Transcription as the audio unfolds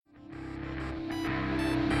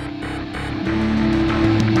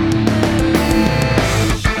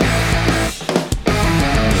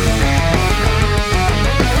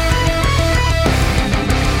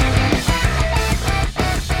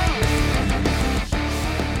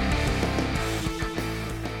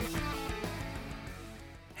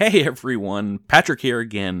Hey everyone, Patrick here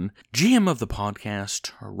again, GM of the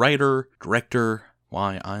podcast, writer, director,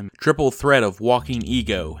 I'm triple threat of walking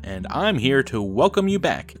ego, and I'm here to welcome you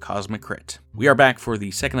back to Cosmic Crit. We are back for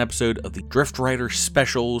the second episode of the Drift Rider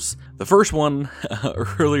specials. The first one,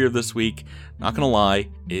 earlier this week, not gonna lie,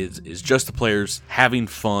 is just the players having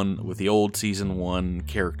fun with the old Season 1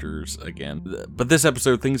 characters again. But this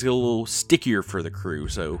episode, things get a little stickier for the crew,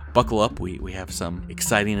 so buckle up, we have some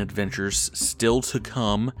exciting adventures still to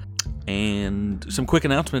come. And some quick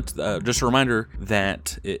announcements. Just a reminder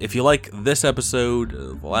that if you like this episode,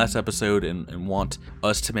 the last episode, and want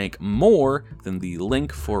us to make more, then the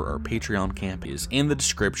link for our Patreon camp is in the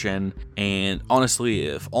description. And honestly,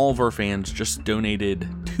 if all of our fans just donated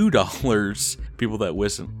 $2, people that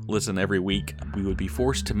listen every week, we would be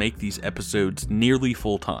forced to make these episodes nearly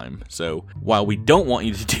full time. So while we don't want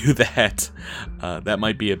you to do that, that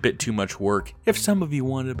might be a bit too much work. If some of you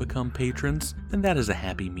want to become patrons, then that is a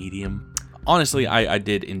happy medium. Honestly, I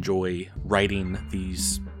did enjoy writing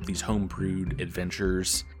these homebrewed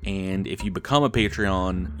adventures, and if you become a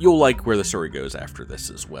Patreon, you'll like where the story goes after this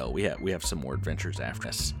as well. We have some more adventures after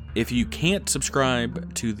this. If you can't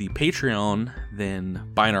subscribe to the Patreon,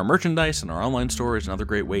 then buying our merchandise in our online store is another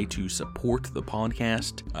great way to support the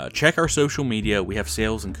podcast. Check our social media. We have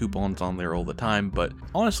sales and coupons on there all the time, but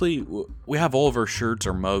honestly, we have all of our shirts,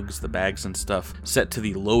 our mugs, the bags and stuff set to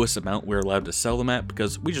the lowest amount we're allowed to sell them at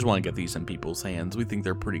because we just want to get these in people's hands. We think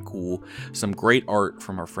they're pretty cool. Some great art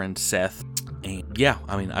from our friend Seth. And yeah,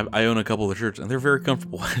 I mean, I own a couple of the shirts and they're very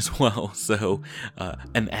comfortable as well. So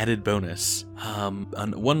an added bonus.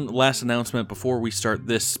 And one last announcement before we start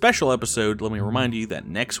this special episode, let me remind you that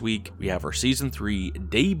next week we have our Season 3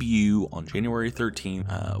 debut on January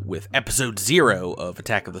 13th with Episode 0 of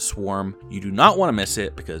Attack of the Swarm. You do not want to miss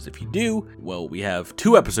it because if you do, well, we have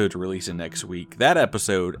 2 episodes releasing next week. That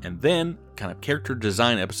episode and then kind of character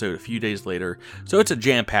design episode a few days later. So it's a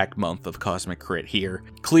jam-packed month of Cosmic Crit here.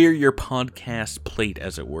 Clear your podcast plate,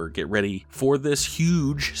 as it were. Get ready for this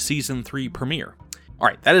huge Season 3 premiere. All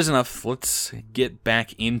right, that is enough. Let's get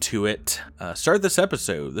back into it. Start this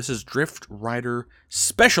episode. This is Drift Rider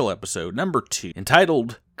special episode number 2,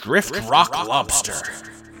 entitled Drift Rock Lobster.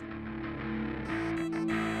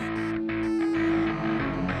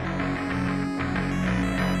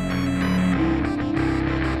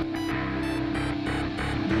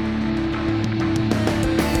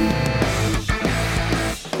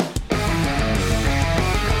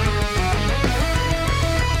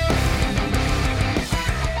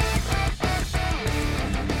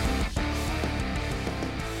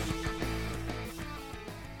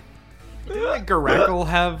 Garackle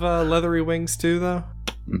have leathery wings too, though?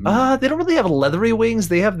 They don't really have leathery wings.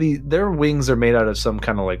 They have their wings are made out of some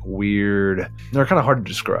kind of like weird. They're kind of hard to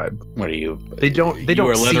describe. What are you? They don't. You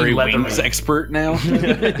are a leathery wings expert now.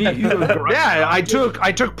 Yeah, I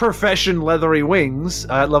took profession leathery wings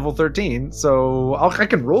at level 13, so I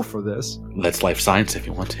can roll for this. That's life science if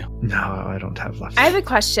you want to. No, I don't have life. I have a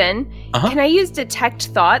question. Can I use detect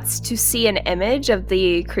thoughts to see an image of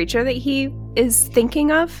the creature that he is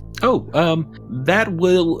thinking of? Oh, that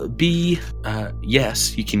will be,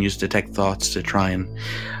 yes, you can use detect thoughts to try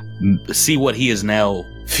and see what he is now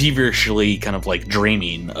feverishly kind of like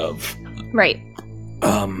dreaming of. Right.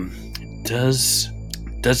 Does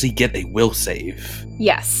he get a will save?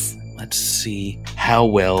 Yes. Let's see how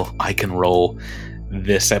well I can roll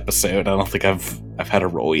this episode. I don't think I've had a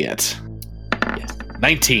roll yet. Yes.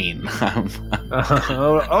 19. I'm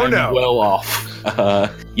no. Well off.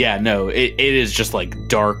 Yeah, no, it is just like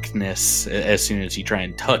darkness as soon as you try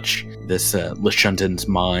and touch this Lashuntan's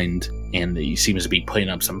mind, and he seems to be putting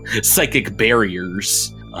up some psychic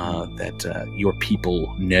barriers that your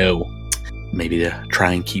people know, maybe to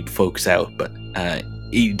try and keep folks out, but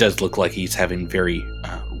he does look like he's having very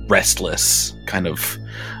restless kind of,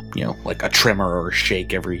 like a tremor or a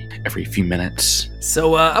shake every few minutes.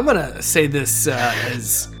 So I'm gonna say this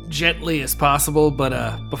as gently as possible,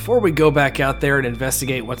 but before we go back out there and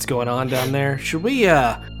investigate what's going on down there, should we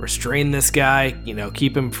restrain this guy?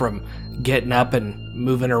 Keep him from getting up and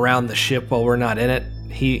moving around the ship while we're not in it.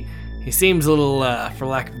 He seems a little, for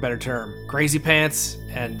lack of a better term, crazy pants,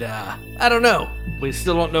 and I don't know. We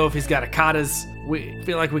still don't know if he's got Akatas. We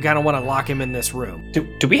feel like we kind of want to lock him in this room.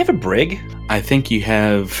 Do we have a brig? I think you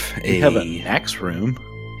have an X room.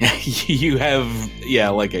 You have,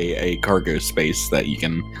 like a cargo space that you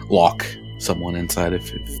can lock someone inside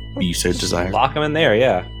if you so desire. Lock him in there,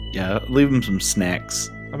 yeah. Yeah, leave him some snacks.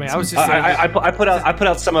 I mean, I was just saying. I put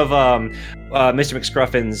out some of Mr.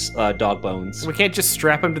 McScruffin's dog bones. We can't just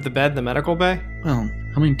strap him to the bed in the medical bay? Well,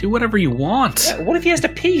 I mean, do whatever you want. Yeah, what if he has to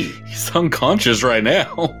pee? He's unconscious right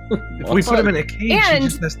now. If we put him in a cage, he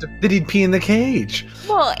just has to. Then he'd pee in the cage.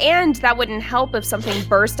 Well, and that wouldn't help if something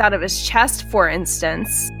burst out of his chest, for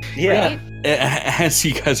instance. Yeah. Right? As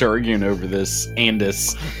you guys are arguing over this,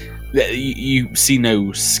 Andis, you see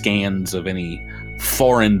no scans of any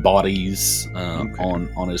foreign bodies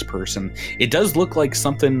on his person. It does look like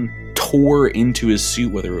something tore into his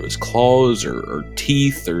suit, whether it was claws or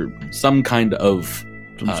teeth or some kind of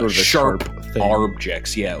Some sort of a sharp thing.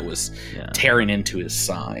 objects. Yeah, it was tearing into his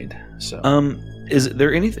side. So, Is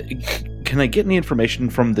there anything? Can I get any information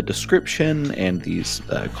from the description and these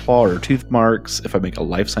claw or tooth marks? If I make a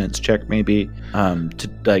life science check, maybe to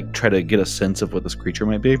like try to get a sense of what this creature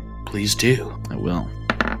might be. please do. I will.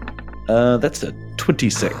 That's a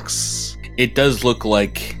 26. It does look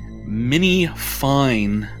like many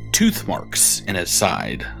fine tooth marks in his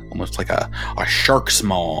side, almost like a shark's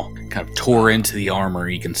maw kind of tore into the armor.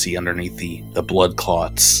 You can see underneath the blood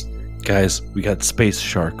clots. Guys, we got space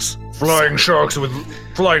sharks. Flying sharks with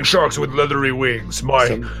leathery wings. My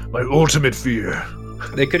ultimate fear.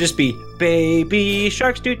 They could just be baby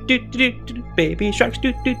sharks, do, baby sharks,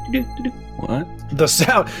 do. What? The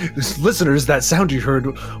sound, listeners, that sound you heard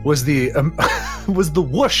was the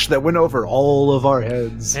whoosh that went over all of our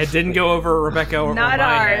heads. It didn't go over Rebecca or Not my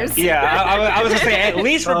ours. head. Yeah, I was gonna say at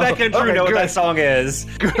least Rebecca and Drew okay, know what good. that song is.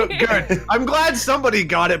 Good. I'm glad somebody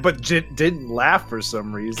got it, but didn't laugh for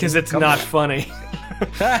some reason. Because it's Come not on. funny.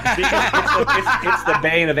 It's the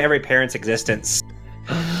bane of every parent's existence.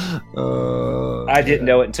 I didn't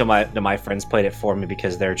know it until my friends played it for me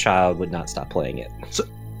because their child would not stop playing it.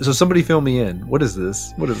 So somebody fill me in. What is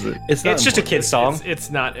this? What is it? It's just a kid's song. It's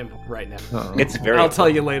not right now. Uh-oh. It's very. I'll tell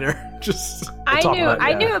you later. Just I talk knew about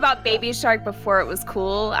I that. knew about Baby Shark before it was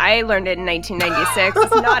cool. I learned it in 1996.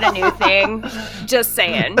 It's not a new thing. Just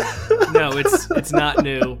saying. no, it's not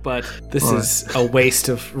new, but this is a waste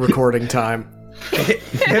of recording time.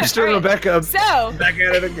 Hipster Right. Rebecca So, back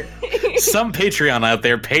at it again. Some Patreon out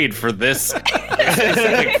there paid for this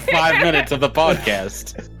specific 5 minutes of the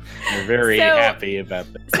podcast. We're very So- happy about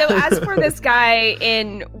that. so as for this guy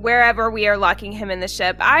in wherever we are locking him in the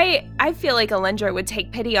ship, I feel like Alendra would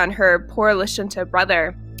take pity on her poor Lashunta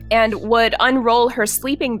brother and would unroll her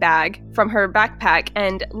sleeping bag from her backpack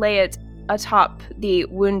and lay it atop the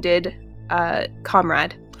wounded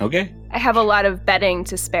comrade. Okay. I have a lot of bedding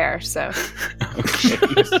to spare, so.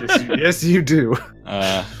 Yes, you do.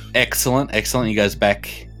 Excellent. You guys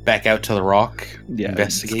back out to the rock. Yeah,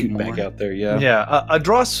 Investigate scoot more. back out there. Yeah. Yeah,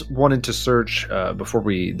 Adros wanted to search before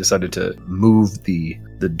we decided to move the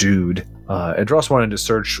dude. Adros wanted to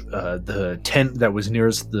search the tent that was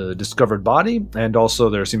nearest the discovered body, and also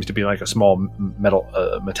there seems to be like a small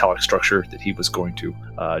metallic structure that he was going to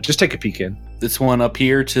just take a peek in. This one up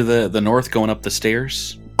here to the north, going up the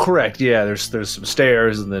stairs. Correct. Yeah, there's some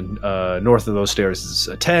stairs, and then north of those stairs is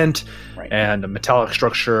a tent and a metallic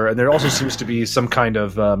structure, and there also seems to be some kind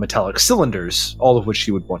of metallic cylinders, all of which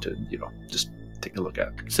you would want to, just take a look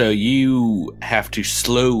at. So you have to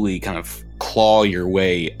slowly kind of claw your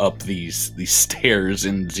way up these stairs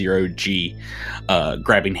in 0G,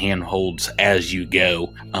 grabbing handholds as you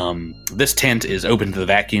go. This tent is open to the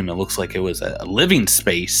vacuum. It looks like it was a living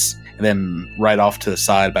space. And then right off to the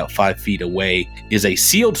side, about 5 feet away, is a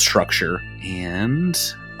sealed structure. And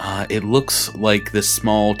it looks like this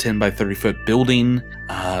small 10 by 30 foot building.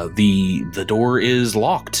 The door is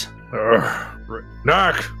locked.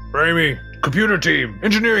 Knock, Raimi, computer team,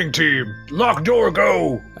 engineering team, lock door,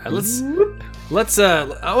 go. Let's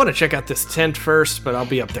I want to check out this tent first, but I'll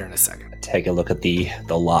be up there in a second. Take a look at the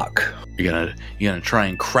lock. You're gonna try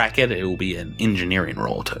and crack it. It will be an engineering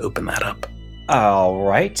roll to open that up. All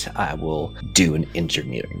right, I will do an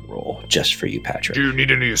engineering roll just for you, Patrick. Do you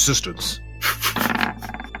need any assistance?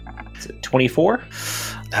 Is it 24?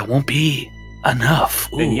 That won't be enough.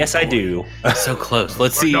 Then Ooh, yes, I do. So close.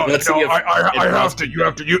 Let's see. Let's see. If I have to.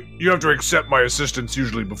 You have to accept my assistance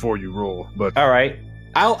usually before you roll. But All right.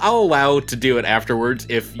 I'll allow to do it afterwards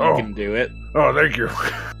if you can do it. oh, thank you.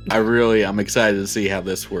 I'm excited to see how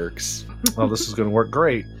this works. Well, this is going to work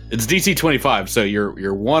great. It's DC 25, so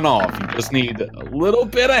you're one off. You just need a little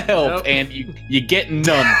bit of help, Nope. and you get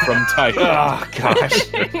none from Titan. Oh gosh,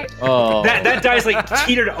 Oh, that dice like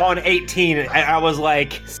teetered on 18, and I was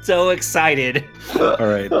like so excited. All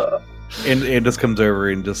right. And Andis comes over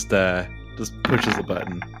and just pushes the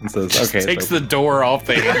button and says, just "Okay." takes the door off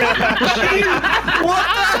the. What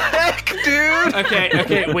the heck, dude?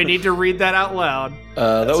 Okay, we need to read that out loud.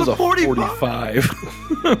 That was a a 45.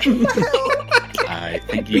 I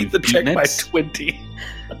think Beat you've the check beaten by it 20.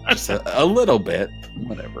 just a little bit.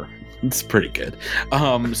 Whatever. It's pretty good.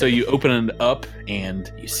 So you open it up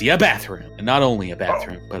and you see a bathroom. And not only a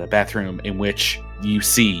bathroom, but a bathroom in which you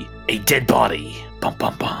see a dead body. Bum,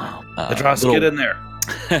 bum, bum. Get in there.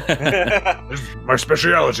 My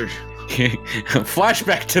speciality.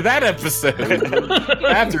 Flashback to that episode.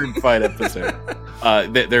 Bathroom fight episode.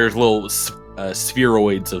 There's little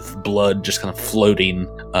spheroids of blood just kind of floating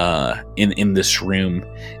in this room.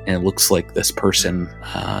 And it looks like this person,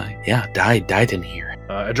 died in here.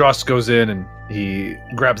 Adros goes in and he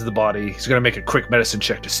grabs the body. He's going to make a quick medicine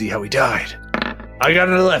check to see how he died. I got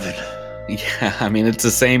an 11. Yeah, I mean, it's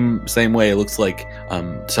the same way. It looks like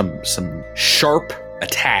some sharp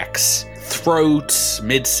attacks. Throat,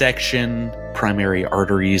 midsection, primary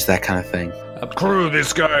arteries, that kind of thing. Crew,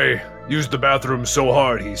 this guy used the bathroom so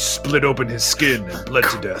hard he split open his skin and bled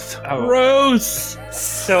to death. Oh. Gross!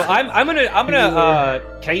 So I'm gonna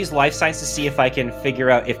can I use life science to see if I can figure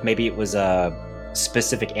out if maybe it was a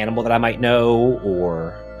specific animal that I might know,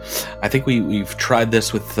 or... I think we've tried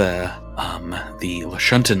this with the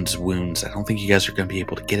Lashunton's wounds. I don't think you guys are going to be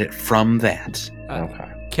able to get it from that. Okay.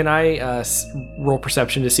 Can I roll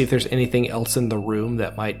perception to see if there's anything else in the room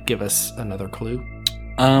that might give us another clue?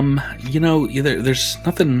 There's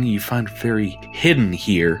nothing you find very hidden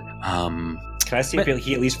here. Can I see if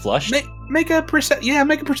he at least flushed? Make a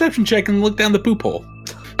perception check and look down the poop hole.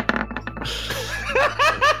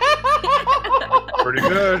 Pretty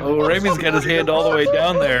good. Oh, Raymond's got his hand all the way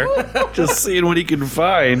down there, just seeing what he can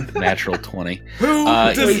find. Natural 20. Who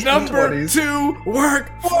does number 20s. 2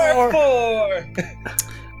 work for?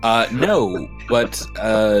 No, but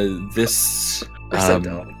this. So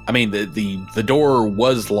dumb. I mean, the door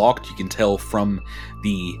was locked. You can tell from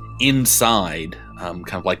the inside,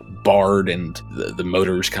 kind of like barred, and the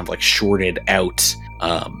motors kind of like shorted out.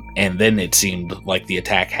 And then it seemed like the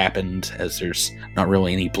attack happened, as there's not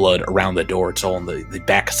really any blood around the door. It's all on the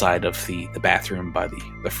back side of the bathroom by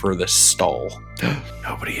the furthest stall.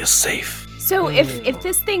 Nobody is safe. So if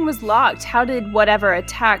this thing was locked, how did whatever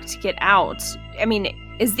attacked get out? I mean,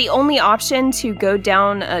 is the only option to go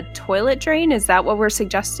down a toilet drain? Is that what we're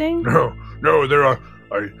suggesting? No, there are...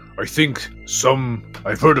 I think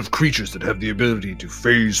I've heard of creatures that have the ability to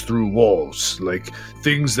phase through walls, like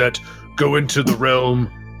things that go into the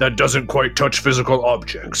realm that doesn't quite touch physical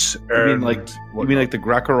objects. You mean like the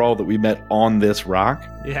Grakarol that we met on this rock?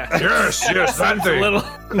 Yeah. Yes, that thing. Little.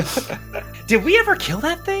 Did we ever kill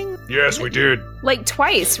that thing? Yes, we did. Like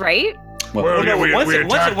twice, right? Well, yeah, we once it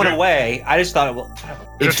attacked went it. away, I just thought it was...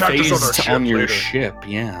 It It attacked us on our phased ship on your later. ship,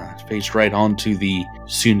 yeah. It phased right onto the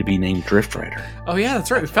soon-to-be-named Drift Rider. Oh yeah,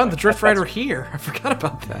 that's right. We found the Drift Rider here. I forgot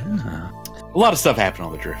about that. A lot of stuff happened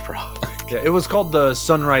on the Drift Rider. Yeah, it was called the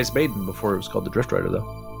Sunrise Maiden before it was called the Drift Rider,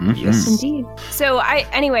 though. Yes, indeed. So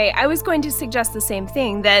I was going to suggest the same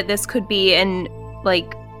thing, that this could be an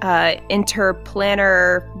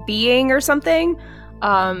interplanar being or something.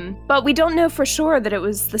 But we don't know for sure that it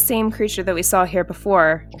was the same creature that we saw here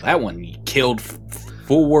before. Well, that one you killed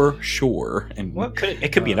for sure, and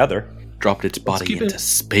It could be another. dropped its body keep into it-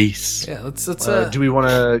 space. Yeah, let's Do we want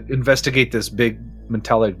to investigate this big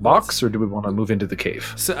metallic box, or do we want to move into the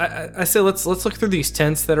cave? So I say let's look through these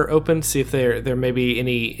tents that are open, see if there may be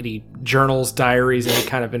any journals, diaries, any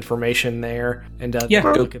kind of information there. And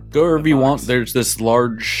look at Go wherever the you box. want. There's this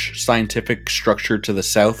large scientific structure to the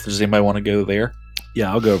south. Does anybody want to go there?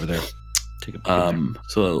 Yeah, I'll go over there. Take a peek.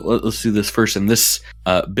 So let's do this first. In this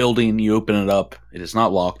building, you open it up. It is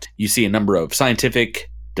not locked. You see a number of scientific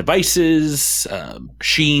devices,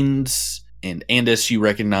 machines, and Andis, you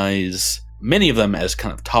recognize many of them as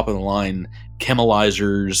kind of top-of-the-line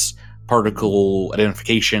chemalizers, particle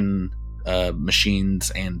identification machines.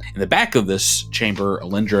 And in the back of this chamber,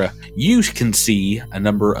 Alindra, you can see a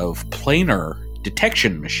number of planar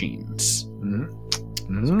detection machines.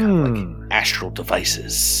 So kind of like astral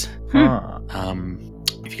devices.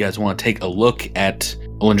 If you guys want to take a look at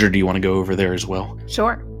Alindra, do you want to go over there as well?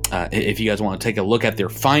 Sure. If you guys want to take a look at their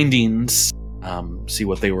findings, see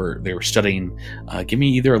what they were studying, give me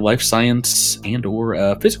either a life science and or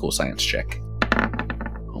a physical science check.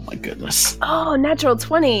 Oh my goodness! Oh, natural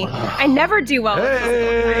 20. I never do well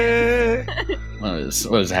with physical science.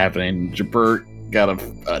 What is happening? Jabert got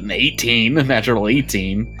an 18, a natural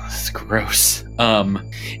 18. It's gross.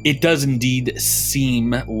 It does indeed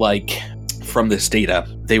seem like from this data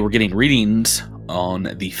they were getting readings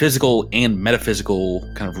on the physical and metaphysical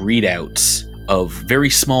kind of readouts of very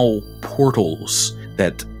small portals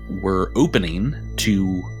that were opening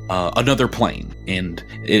to another plane. And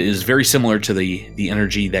it is very similar to the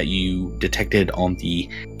energy that you detected on the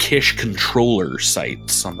Kish controller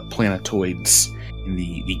sites on the planetoids in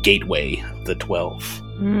the gateway of the 12.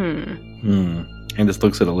 And just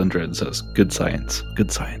looks at Alindra and says, "Good science.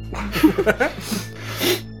 Good science."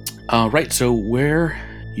 Right, so where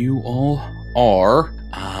you all are,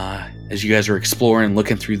 as you guys are exploring,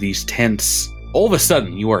 looking through these tents, all of a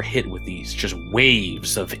sudden you are hit with these just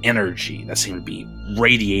waves of energy that seem to be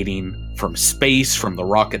radiating from space, from the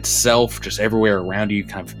rock itself, just everywhere around you,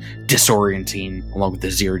 kind of disorienting. Along with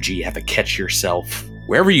the zero-G, you have to catch yourself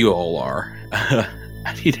wherever you all are.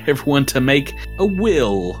 I need everyone to make a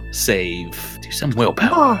will save. Do some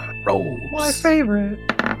willpower rolls. My favorite.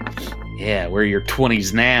 Yeah, where are your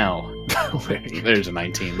 20s now? There's a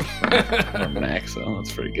 19. Max, so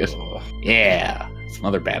that's pretty good. Yeah, some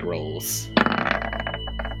other bad rolls.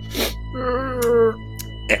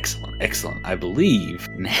 Excellent. I believe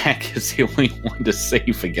Knack is the only one to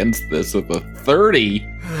save against this with a 30.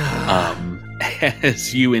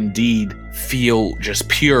 As you indeed feel just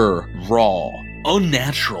pure, raw,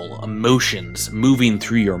 unnatural emotions moving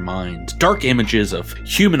through your mind. Dark images of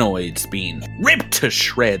humanoids being ripped to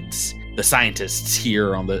shreds. The scientists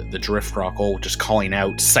here on the drift rock all just calling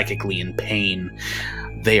out psychically in pain.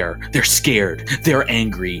 They're scared, they're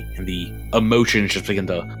angry, and the emotions just begin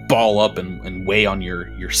to ball up and weigh on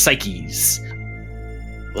your psyches.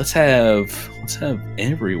 Let's have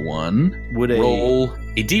everyone roll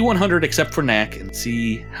a D100 except for Knack and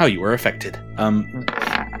see how you are affected.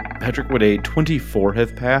 Patrick, would a 24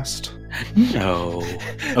 have passed? No.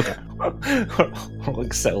 Okay.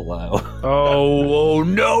 Looks so low. Oh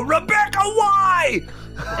no, Rebecca, why?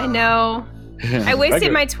 I know. I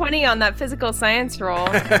wasted my 20 on that physical science roll.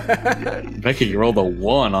 Becky, you rolled a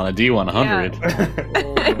 1 on a D100.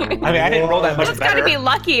 I mean, I didn't roll that much It's better. gotta be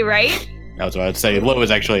lucky, right? That's what I'd say. Low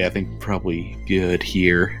is actually, I think, probably good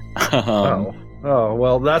here. Oh,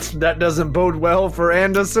 well, that doesn't bode well for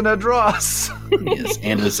Andus and Adros. Yes,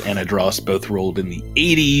 Andus and Adros both rolled in the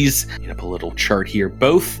 80s. Get up a little chart here.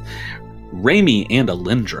 Both Raimi and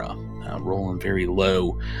Alindra rolling very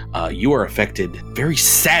low. You are affected, very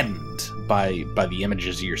saddened by the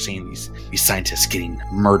images you're seeing, these scientists getting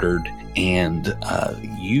murdered. And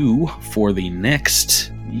you, for the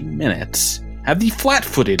next few minutes, have the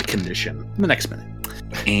flat-footed condition in the next minute.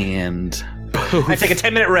 And both, I take a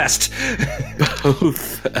 10-minute rest.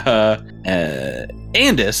 both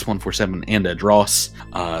Andus 147 and Adros,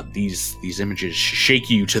 these images shake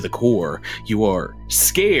you to the core. You are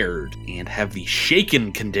scared and have the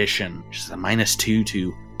shaken condition, which is a -2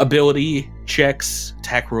 to ability checks,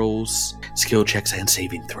 attack rolls, skill checks, and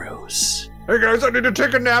saving throws. Hey guys, I need to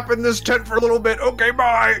take a nap in this tent for a little bit. Okay,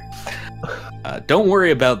 bye. Don't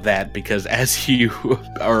worry about that, because as you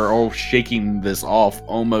are all shaking this off,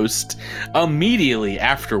 almost immediately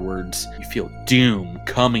afterwards, you feel doom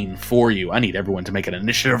coming for you. I need everyone to make an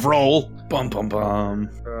initiative roll. Bum bum bum.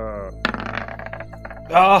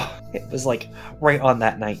 Oh, it was like right on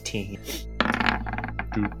that 19.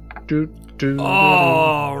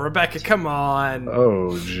 Oh, Rebecca, come on.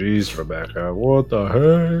 Oh, jeez, Rebecca. What the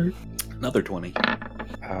heck? Another 20.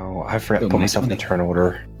 Oh, I forgot to put myself in the turn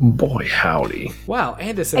order. Boy, howdy. Wow,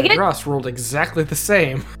 Andus and Ross rolled exactly the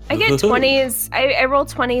same. I get 20s. I roll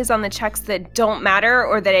 20s on the checks that don't matter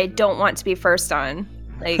or that I don't want to be first on.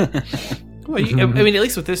 Like, Well, I mean, at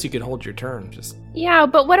least with this, you can hold your turn. Just yeah,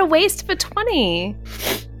 but what a waste of a 20.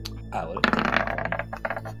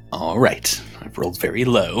 All right. I've rolled very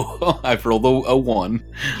low. I've rolled a 1.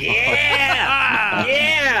 Yeah!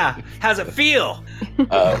 Yeah! How's it feel?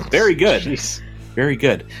 Very good. Very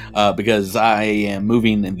good. Because I am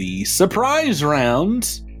moving in the surprise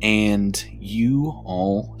round, and you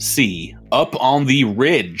all see up on the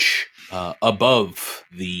ridge above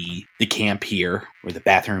the camp here, where the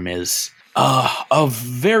bathroom is, a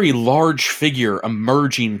very large figure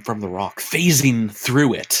emerging from the rock, phasing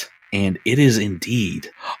through it. And it is indeed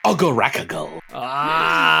a Gorakagal.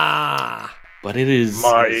 ah. But it is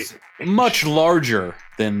much larger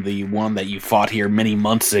than the one that you fought here many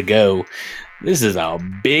months ago. This is a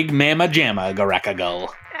big mamma jamma Gorakagal.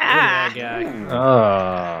 Ah.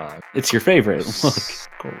 It's your favorite. Look,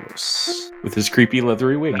 Gross. with his creepy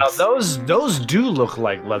leathery wings. Now those do look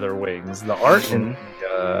like leather wings. The art and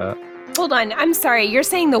Hold on, I'm sorry. You're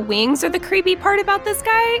saying the wings are the creepy part about this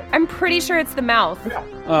guy? I'm pretty sure it's the mouth.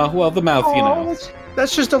 Well, the mouth, you know.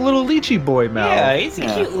 that's just a little lychee boy mouth. Yeah, he's a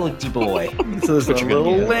cute little boy. So there's a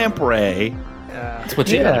little lamprey. That's what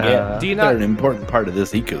you're gonna get. Do you They're not? an important part of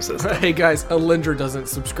this ecosystem. Hey guys, Alindra doesn't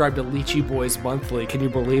subscribe to Lychee Boys Monthly. Can you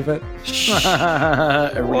believe it?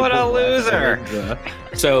 What a loser.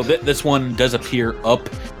 So this one does appear up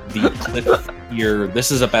the cliff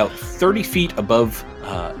This is about 30 feet above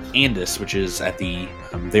Andis, which is at the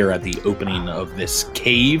there at the opening of this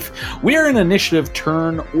cave. We are in initiative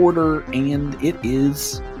turn order, and it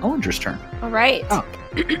is Olinger's turn. All right. Oh.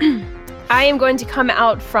 I am going to come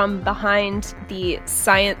out from behind the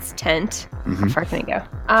science tent. How far can I go?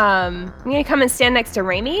 I'm gonna come and stand next to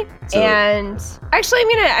Raimi, and actually,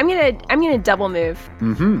 I'm gonna double move.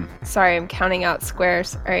 Sorry, I'm counting out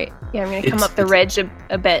squares. All right, yeah, I'm gonna come up the ridge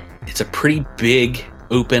a bit. It's a pretty big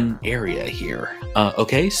open area here.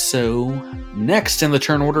 Okay, so next in the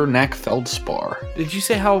turn order, Knack Feldspar. Did you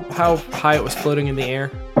say how high it was floating in the air?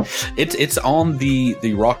 It's on the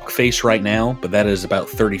rock face right now, but that is about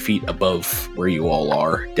 30 feet above where you all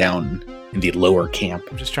are, down in the lower camp.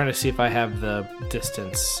 I'm just trying to see if I have the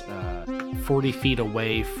distance. 40 feet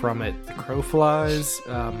away from it, the crow flies.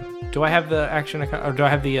 Do I have the action, or do I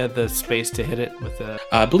have the space to hit it with the...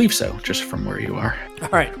 I believe so, just from where you are. All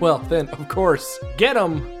right, well, then, of course, get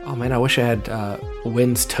him! Oh, man, I wish I had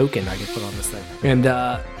Wynn's token I could put on this thing. And,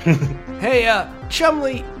 hey,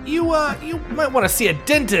 Chumley, you might want to see a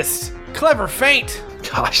dentist. Clever feint.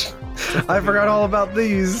 Gosh, I forgot all about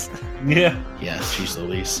these. Yeah. Yes, jeez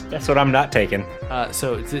Louise. That's what I'm not taking.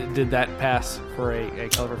 So did that pass for a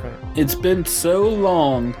clever feint? It's been so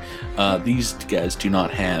long. These guys do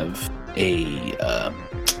not have a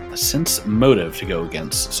sense motive to go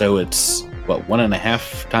against. So it's,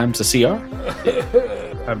 1.5 times the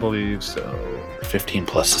CR? I believe so. 15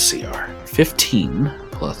 plus the CR. 15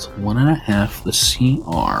 plus 1.5 the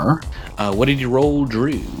CR. What did you roll,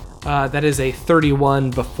 Drew? That is a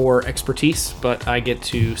 31 before expertise, but I get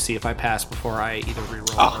to see if I pass before I either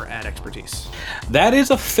reroll or add expertise. That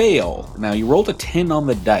is a fail. Now, you rolled a 10 on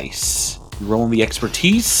the dice. You rolling the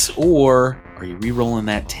expertise, or are you re-rolling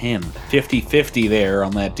that 10? 50-50 there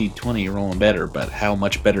on that D20, you're rolling better, but how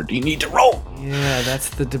much better do you need to roll? Yeah, that's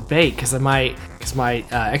the debate, because my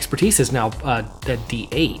expertise is now at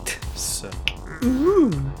D8, so...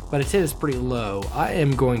 But its hit is pretty low. I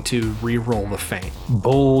am going to re-roll the feint.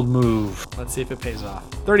 Bold move. Let's see if it pays off.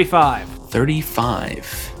 35.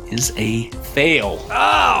 35 is a fail.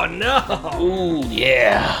 Oh, no! Ooh,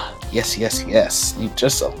 yeah. Yes. Need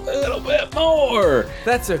just a little bit more.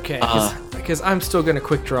 That's okay, because I'm still going to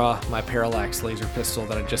quick draw my parallax laser pistol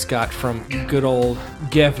that I just got from good old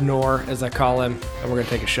Gevnor, as I call him, and we're going to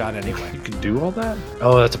take a shot anyway. You can do all that?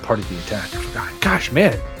 Oh, that's a part of the attack. I forgot. Gosh,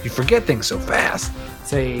 man, you forget things so fast.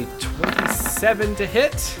 It's a 27 to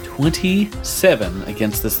hit. 27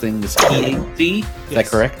 against this thing's EAC. Is that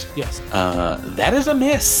correct? Yes. That is a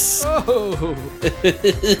miss. Oh.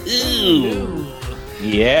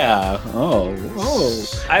 Yeah.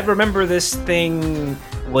 Oh. I remember this thing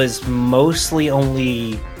was mostly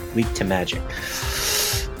only weak to magic.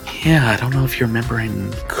 Yeah, I don't know if you're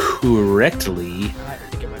remembering correctly. I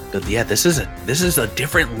think it might. But yeah, this is a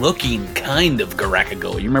different looking kind of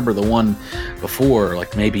Garakago. You remember the one before,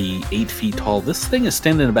 like maybe 8 feet tall. This thing is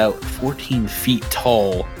standing about 14 feet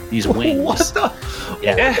tall. These wings. What the?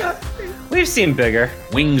 Yeah. We've seen bigger.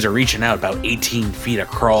 Wings are reaching out about 18 feet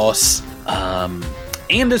across.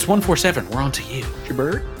 Andis 147, we're on to you.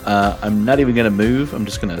 Jabir? I'm not even going to move. I'm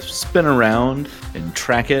just going to spin around and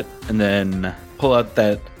track it and then pull out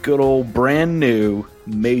that good old brand new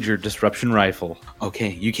major disruption rifle. Okay,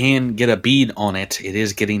 you can get a bead on it. It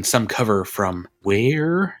is getting some cover from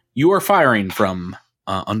where you are firing from,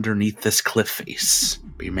 underneath this cliff face.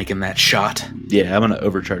 But you're making that shot. Yeah, I'm going to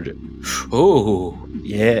overcharge it. Oh,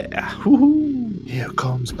 Yeah. Woo-hoo. Here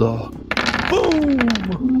comes the boom.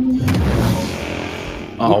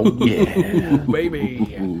 Oh, yeah.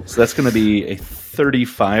 Baby. So that's going to be a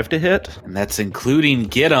 35 to hit. and that's including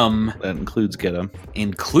get 'em, That includes get him.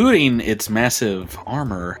 including its massive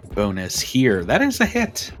armor bonus here. That is a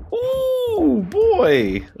hit. Oh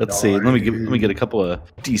boy! Let's see. Let me get a couple of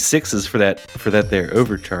d6s for that there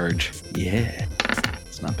overcharge. Yeah,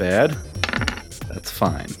 it's not bad. That's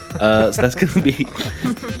fine. So that's gonna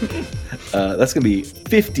be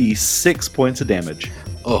 56 points of damage.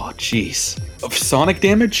 Oh, jeez. Of sonic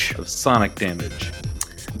damage? Of sonic damage,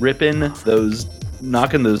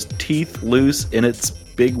 knocking those teeth loose in its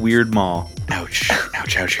big weird maw. Ouch.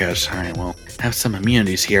 Ouch. All right, well, have some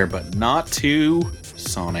immunities here, but not to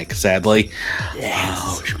sonic, sadly.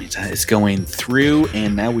 Yes. Which means that is going through,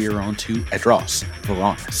 and now we are on to Adros.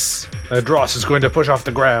 Varanus. Dross is going to push off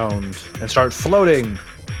the ground and start floating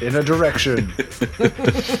in a direction.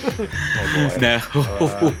 No.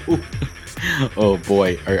 Oh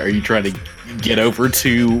boy, are you trying to get over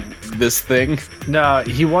to this thing? No,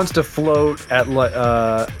 he wants to float at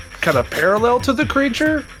kind of parallel to the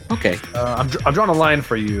creature. Okay. I'm drawing a line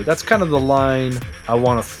for you. That's kind of the line I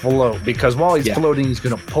want to float, because while he's floating, he's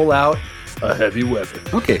going to pull out a heavy weapon.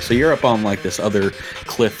 Okay, so you're up on like this other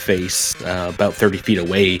cliff face, about 30 feet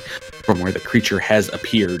away from where the creature has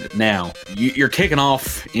appeared. Now, you're kicking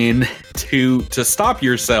off to stop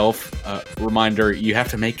yourself. Reminder, you have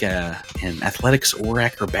to make an athletics or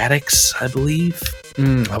acrobatics, I believe.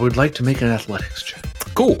 I would like to make an athletics check.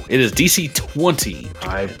 Cool. It is DC 20.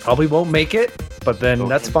 I probably won't make it, but then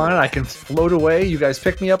that's fine. I can float away. You guys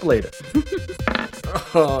pick me up later.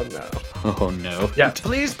 Oh no. Oh no. Yeah,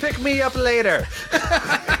 please pick me up later.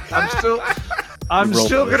 I'm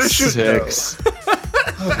still gonna shoot 6.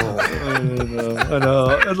 I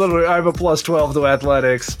know. Literally, I have a plus 12 to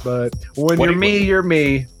athletics, but when you're me, you're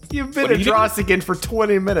me. You've been at Dross again for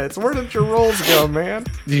 20 minutes. Where did your rolls go, man?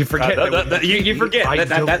 You forget. You forget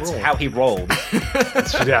that's roll. how he rolled.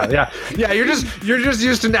 Yeah. You're just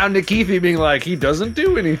used to now Nikithi being like, he doesn't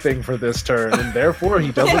do anything for this turn, and therefore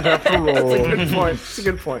he doesn't have to roll. Good point. It's a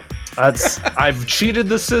good point. I've cheated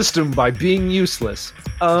the system by being useless.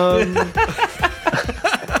 I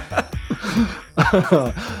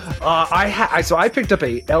picked up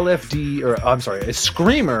a LFD, or I'm sorry, a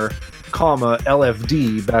Screamer,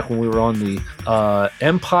 LFD back when we were on the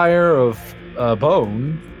Empire of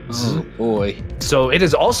Bone. Oh boy. So it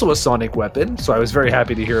is also a sonic weapon, so I was very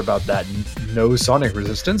happy to hear about that. No sonic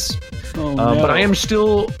resistance. Oh, no. But I am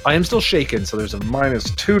still shaken, so there's a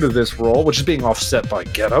 -2 to this roll, which is being offset by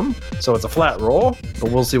Get 'em. So it's a flat roll,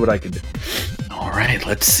 but we'll see what I can do. All right,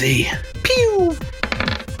 let's see. Pew!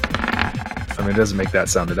 I mean, it doesn't make that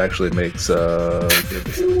sound. It actually makes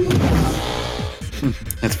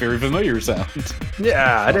That's very familiar sound.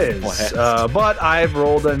 Yeah, it is. Blast. But I've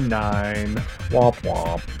rolled a 9. Womp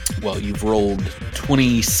womp. Well, you've rolled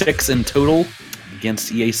 26 in total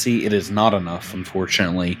against EAC. It is not enough,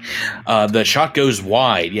 unfortunately. The shot goes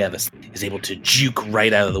wide. Yeah, this is able to juke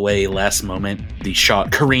right out of the way last moment. The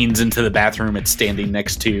shot careens into the bathroom it's standing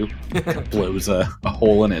next to. Blows a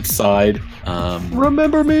hole in its side.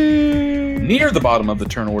 Remember me! Near the bottom of the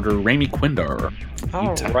turn order, Raimi Quindar.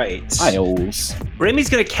 All right. Tiles. Remy's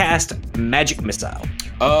gonna cast Magic Missile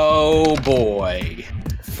Oh boy.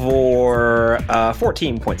 for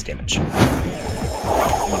 14 points damage. I'm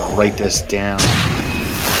gonna write this down.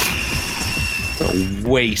 A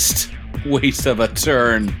waste of a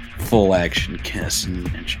turn. Full action casting.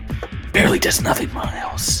 Barely does nothing,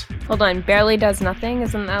 Miles. Hold on, barely does nothing?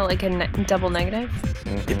 Isn't that like a double negative?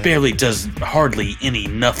 It barely does hardly any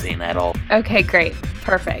nothing at all. Okay, great.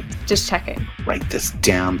 Perfect. Just checking. Write this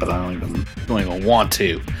down, but I don't even want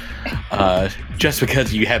to. Just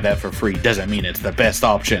because you have that for free doesn't mean it's the best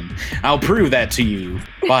option. I'll prove that to you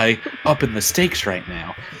by upping the stakes right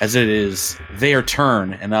now, as it is their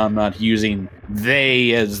turn, and I'm not using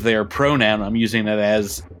they as their pronoun. I'm using it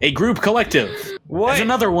as a group collective. What? As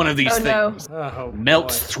another one of these no. things Oh,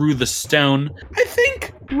 melts through the stone. I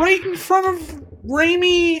think right in front of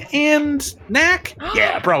Raimi and Knack?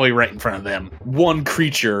 Yeah, probably right in front of them. One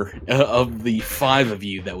creature of the 5 of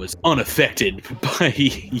you that was unaffected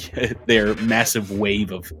by their massive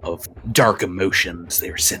wave of dark emotions they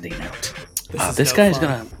were sending out. This guy's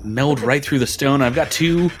gonna meld right through the stone. I've got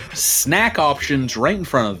 2 snack options right in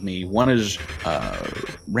front of me. One is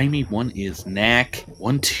Raimi, one is Knack.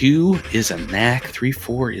 1, 2 is a Knack. 3,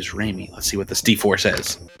 4 is Raimi. Let's see what this D4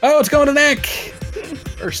 says. Oh, it's going to Knack.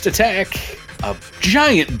 First attack. A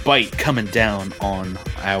giant bite coming down on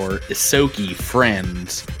our Isoki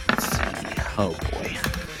friends. Let's see. Oh boy.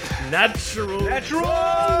 Natural.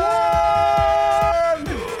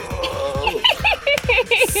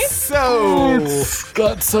 So It's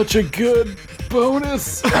got such a good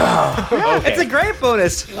bonus. It's a great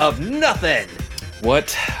bonus of nothing.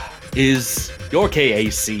 What is your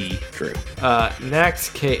KAC, Drew?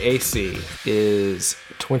 Nax KAC is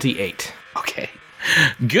 28. Okay.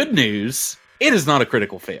 Good news, it is not a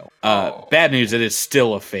critical fail. Bad news, it is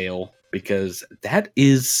still a fail, because that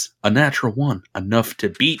is a natural 1, enough to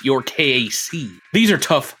beat your KAC. These are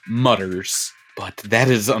tough mutters, but that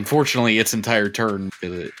is unfortunately its entire turn.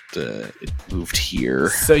 It moved here.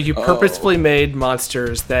 So you purposefully made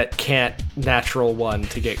monsters that can't natural 1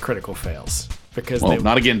 to get critical fails. Because Well,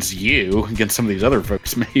 not against you, against some of these other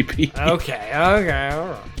folks, maybe. Okay, all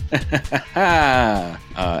right. And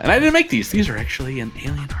I didn't make these. These are actually in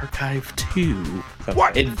Alien Archive 2.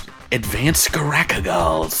 What? Advanced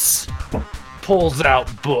Garakagals. Pulls out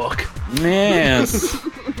book. Yes.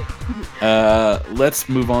 Let's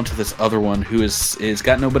move on to this other one who is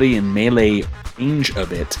got nobody in melee range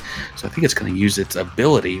of it. So I think it's going to use its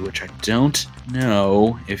ability, which I don't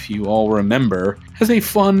know if you all remember, has a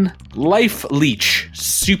fun Life Leech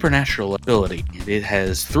supernatural ability. And it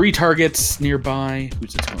has 3 targets nearby.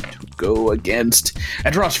 Who's it going to go against?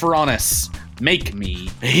 Adros Veronis. make me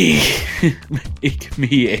a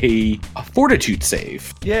fortitude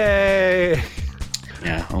save. Yay!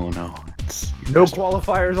 Yeah. Oh no. No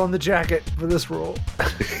qualifiers on the jacket for this roll.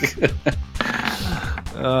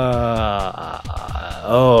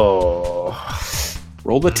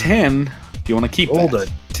 Roll the 10. Do you want to keep Roll that?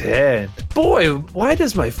 the 10. Boy, why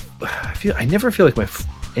does I never feel like my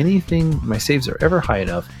saves are ever high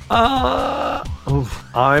enough.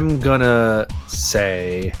 I'm gonna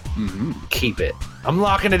say keep it. I'm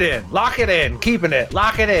locking it in. Lock it in. Keeping it.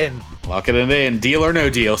 Lock it in. Locking it in, deal or no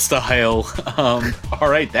deal style. All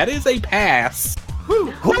right, that is a pass.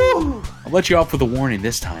 I'll let you off with a warning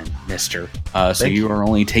this time, mister. So you are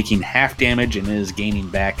only taking half damage and is gaining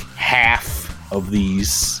back half of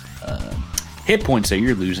these hit points that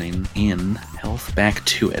you're losing in health back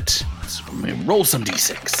to it. So roll some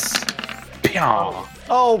d6. Pyong.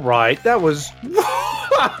 All right, that was...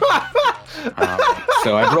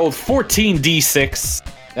 So I've rolled 14 d6.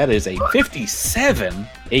 That is a 57,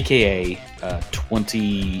 aka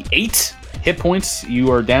 28 hit points. You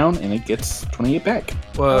are down, and it gets 28 back.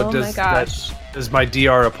 Well, Oh my gosh. does my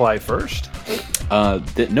DR apply first?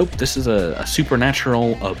 Nope. This is a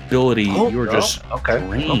supernatural ability. You're just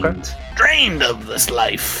drained of this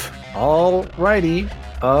life. All righty.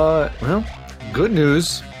 Well, good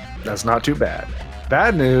news. That's not too bad.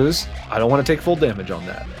 Bad news. I don't want to take full damage on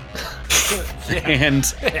that. And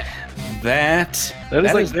that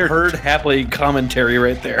That is their herd happily commentary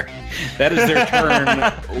right there. That is their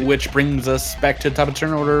turn, which brings us back to the top of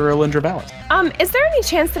turn order, Alindra Ballas. Is there any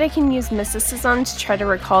chance that I can use mysticism to try to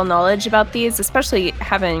recall knowledge about these, especially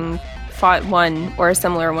having fought one or a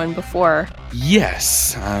similar one before?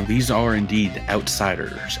 Yes, these are indeed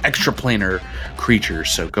outsiders, extraplanar creatures,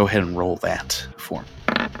 so go ahead and roll that for me.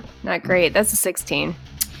 Not great. That's a 16.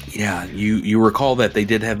 Yeah, you recall that they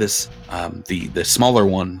did have this, the smaller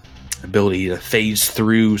one, ability to phase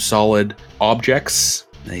through solid objects.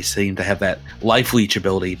 They seem to have that life leech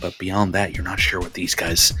ability, but beyond that, you're not sure what these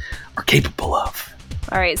guys are capable of.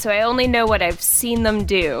 All right, so I only know what I've seen them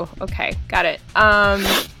do. Okay, got it.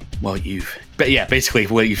 Well, basically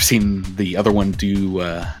what you've seen the other one do,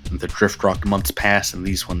 the Drift Rock months past, and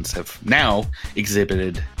these ones have now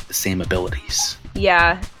exhibited the same abilities.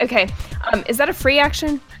 Yeah, okay. Is that a free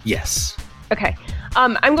action? Yes. Okay.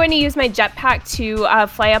 I'm going to use my jetpack to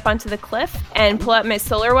fly up onto the cliff and pull out my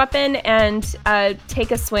solar weapon and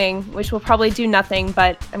take a swing, which will probably do nothing,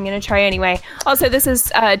 but I'm going to try anyway. Also, this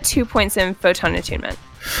is 2 points in photon attunement.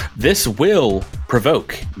 This will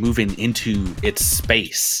provoke moving into its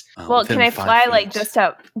space. Well, can I 5 fly feet. like just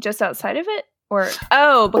outside of it? Or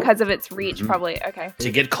because of its reach, probably. Okay.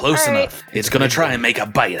 To get close All right. enough, it's going to try and make a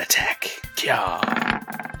bite attack. Yeah.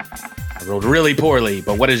 I rolled really poorly,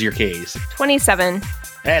 but what is your case? 27.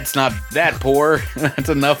 That's not that poor. That's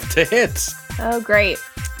enough to hit. Oh, great.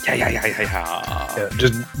 Yeah.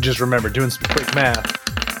 Just remember, doing some quick math,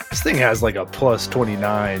 this thing has like a plus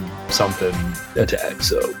 29 something attack,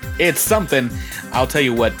 so... It's something. I'll tell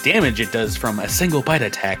you what damage it does from a single bite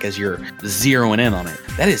attack as you're zeroing in on it.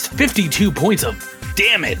 That is 52 points of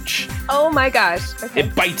damage. Oh my gosh. Okay.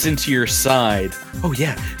 It bites into your side. Oh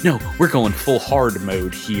yeah, no, we're going full hard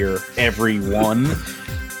mode here, everyone.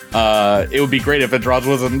 It would be great if Andros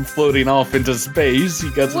wasn't floating off into space.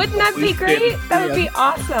 You guys Wouldn't that be great? That would be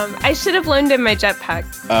awesome. I should have loaned him my jetpack.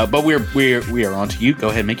 But we are on to you. Go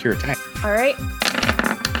ahead and make your attack. All right.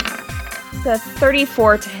 The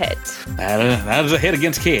 34 to hit. That is a hit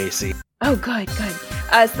against KAC. Oh, good.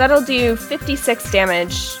 So that'll do 56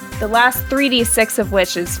 damage. The last 3d6 of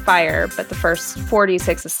which is fire, but the first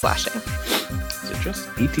 4d6 is slashing. Is it just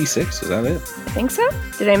 86? Is that it? I think so.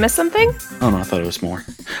 Did I miss something? Oh no, I thought it was more.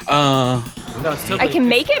 No, it's totally, I can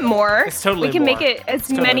make it more. It's totally We can more. make it as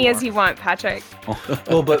totally many more. as you want, Patrick.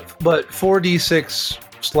 Well, but 4d6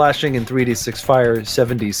 slashing and 3d6 fire is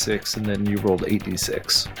 7d6, and then you rolled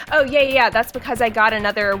 8d6. Oh, yeah. That's because I got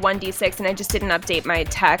another 1d6 and I just didn't update my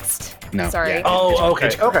text. No. Sorry. Yeah. Oh,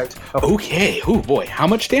 okay. Okay. Oh boy, how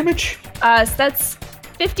much damage? So that's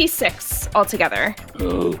 56 altogether.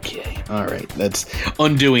 Okay. All right. That's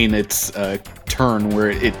undoing its turn where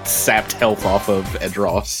it sapped health off of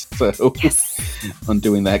Edros. So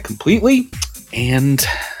undoing that completely. And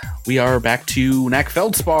we are back to Knack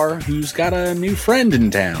Feldspar, who's got a new friend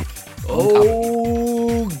in town.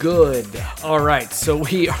 Oh, good. All right, so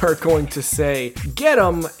we are going to say get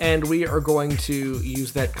 'em, and we are going to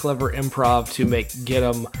use that clever improv to make get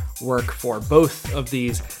 'em work for both of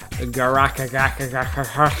these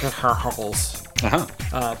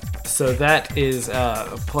garakagakagakagakagakagals. So that is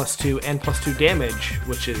 +2 and +2 damage,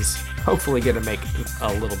 which is hopefully going to make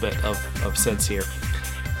a little bit of sense here.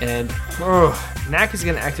 and Knack is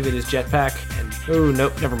going to activate his jetpack. And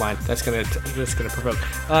nope, never mind. That's gonna provoke.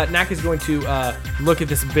 Knack is going to look at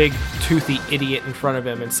this big toothy idiot in front of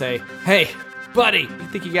him and say, "Hey, buddy, you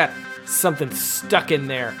think you got something stuck in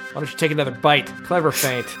there? Why don't you take another bite?" Clever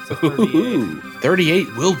feint. So 38.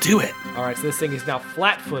 38 will do it. All right, so this thing is now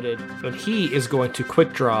flat-footed, and he is going to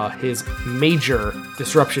quick draw his major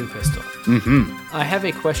disruption pistol. Mm-hmm. I have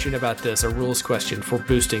a question about this, a rules question for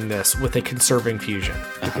boosting this with a conserving fusion.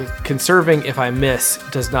 Conserving, if I miss,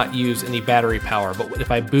 does not use any battery power, but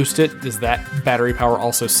if I boost it, is that battery power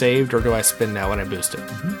also saved, or do I spin now when I boost it?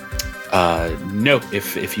 No.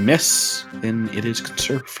 If you miss, then it is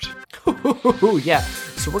conserved. Yeah,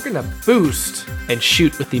 so we're gonna boost and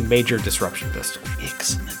shoot with the major disruption pistol.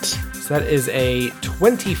 Excellent. So that is a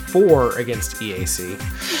 24 against EAC.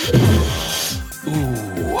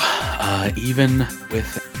 Ooh, even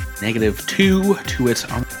with -2 to its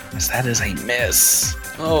armor, that is a miss.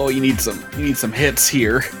 Oh, you need some hits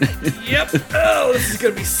here. Yep. Oh, this is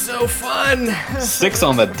gonna be so fun. 6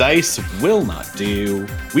 on the dice will not do.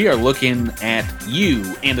 We are looking at you,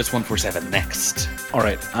 S1.5 next. All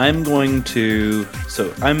right, I'm going to.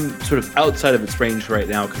 So I'm sort of outside of its range right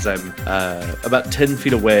now because I'm about 10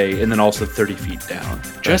 feet away and then also 30 feet down.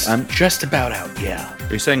 I'm just about out. Yeah.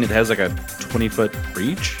 Are you saying it has like a 20-foot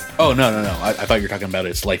reach? Oh no! I thought you were talking about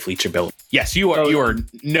its life leech ability. Yes, you are. You are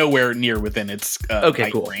nowhere near within its okay,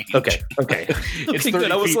 height cool. range. Okay. It's Okay, 30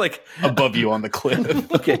 good. I was feet like above you on the cliff.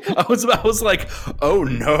 Okay, I was like, oh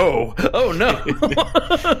no.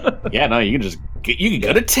 Yeah, no, you can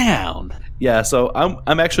go to town. Yeah, so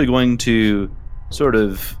I'm actually going to sort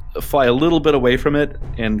of fly a little bit away from it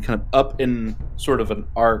and kind of up in sort of an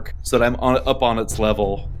arc so that I'm up on its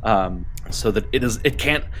level, so that it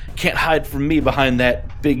can't hide from me behind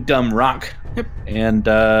that big dumb rock. Yep. And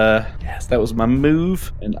yes, that was my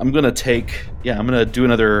move. And I'm gonna do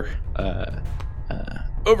another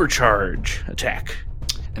overcharge attack.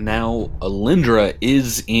 And now Alindra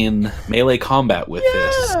is in melee combat with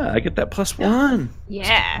this. Yeah, I get that +1.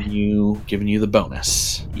 Yeah. Giving you the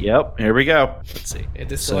bonus. Yep, here we go. Let's see.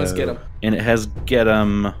 It still has get him. And it has get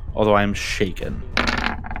him, although I'm shaken.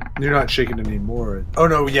 You're not shaking anymore. Oh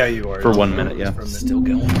no, yeah, you are. For 1 minute, yeah. Still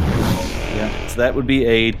going. Yeah. So that would be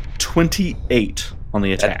a 28 on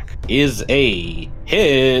the attack. Is a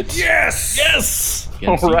hit. Yes! Yes!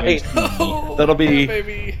 All right. That'll be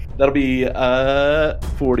baby.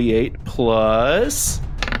 48 plus.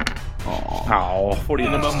 Oh, 40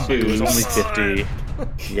 Minimum boost. Only 50.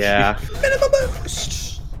 Yeah.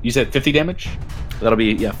 You said 50 damage? That'll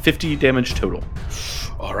be 50 damage total.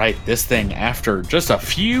 All right, this thing, after just a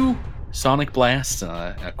few sonic blasts,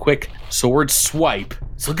 a quick sword swipe,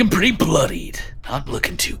 it's looking pretty bloodied. Not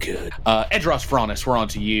looking too good. Edros Fronis, we're on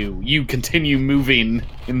to you. You continue moving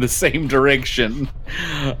in the same direction,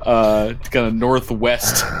 kind of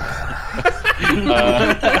northwest.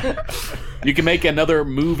 You can make another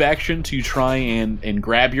move action to try and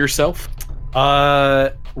grab yourself.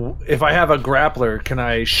 If I have a grappler, can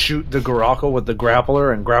I shoot the Goracle with the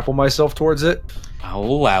grappler and grapple myself towards it? I'll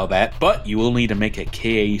allow that, but you will need to make a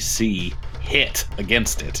KAC hit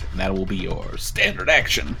against it, and that will be your standard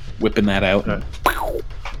action. Whipping that out. Okay.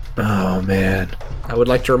 Oh, man. I would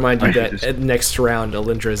like to remind you that next round,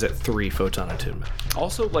 Alindra is at 3 photon attunement.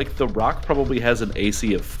 Also, like, the rock probably has an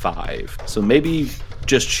AC of 5, so maybe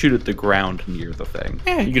just shoot at the ground near the thing.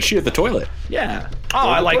 Yeah, you can shoot at the toilet. Yeah. Oh,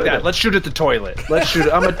 I like that. Let's shoot at the toilet. Let's shoot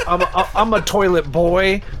it. I'm a toilet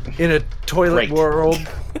boy in a toilet Great. world.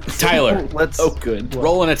 Tyler, Good.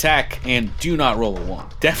 roll an attack and do not roll a 1.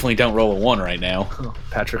 Definitely don't roll a 1 right now. Oh,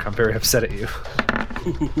 Patrick, I'm very upset at you.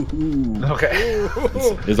 Okay.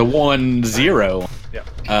 There's a 1-0. Yeah.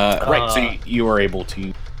 Right, so you are able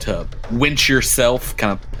to winch yourself,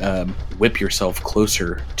 kind of whip yourself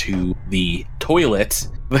closer to the toilet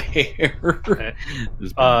there.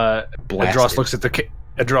 Adros looks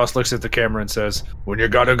at the camera and says, "When you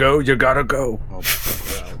gotta go, you gotta go." Oh,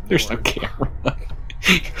 There's no camera.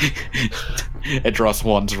 Edros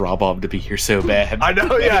wants Rob-Omb to be here so bad. I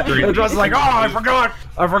know, yeah. Adros is like, "Oh, I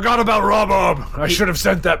forgot about Rob-Omb. I should have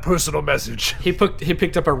sent that personal message." He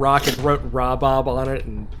picked up a rock and wrote Rob-Omb on it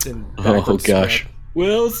and Oh backwards gosh. sweat.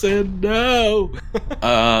 Wilson, no.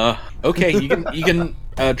 Okay, you can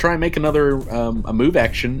try and make another a move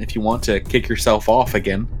action if you want to kick yourself off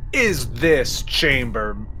again. Is this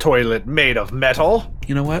chamber toilet made of metal?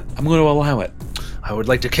 You know what? I'm going to allow it. I would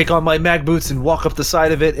like to kick on my mag boots and walk up the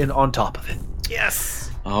side of it and on top of it.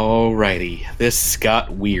 Yes. Alrighty, this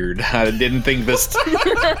got weird. I didn't think this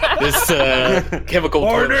chemical.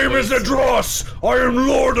 My name is Adros. I am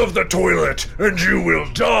Lord of the Toilet, and you will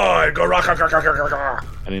die.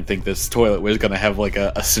 I didn't think this toilet was going to have like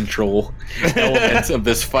a central element of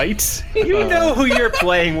this fight. You know who you're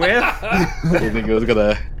playing with. I didn't think it was going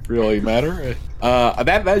to really matter.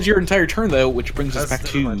 That is your entire turn, though, which brings us back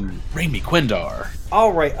to Raimi Quindar.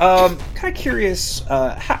 All right. Kind of curious.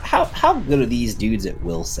 How good are these dudes at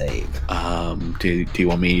will save? Do you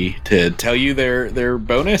want me to tell you their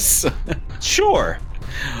bonus? Sure.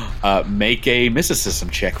 Make a mysticism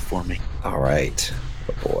check for me. All right.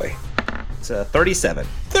 Oh boy. It's 37.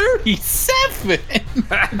 37!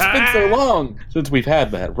 It's been so long since we've had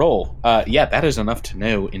that roll. Yeah, that is enough to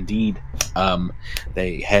know, indeed.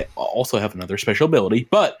 They also have another special ability,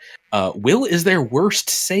 but will is their worst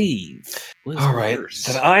save. All right.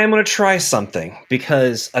 Then I am going to try something,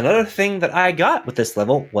 because another thing that I got with this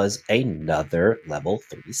level was another level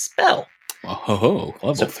 3 spell. Oh,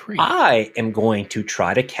 level 3. I am going to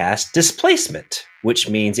try to cast Displacement, which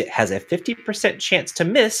means it has a 50% chance to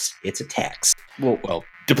miss its attacks. Well,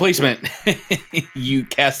 displacement you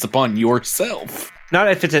cast upon yourself. Not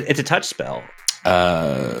if it's a touch spell.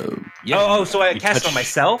 Yeah. So I cast it on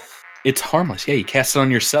myself? It's harmless. Yeah, you cast it on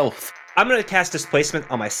yourself. I'm going to cast Displacement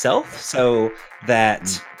on myself so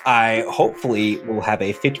that I hopefully will have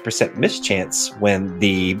a 50% miss chance when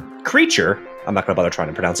the creature, I'm not going to bother trying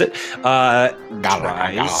to pronounce it,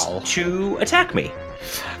 tries to attack me.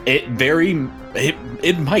 It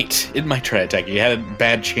might try to attack you. You had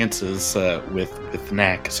bad chances with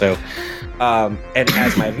Knack, so and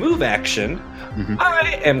as my move action,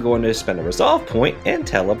 I am going to spend a resolve point and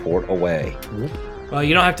teleport away. Well,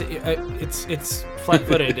 you don't have to. It's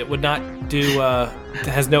flat-footed. It would not do. It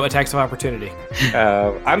has no attacks of opportunity.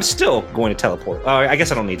 I'm still going to teleport. Oh, I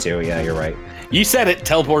guess I don't need to. Yeah, you're right. You said it.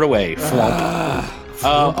 Teleport away. Flump.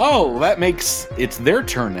 That makes it's their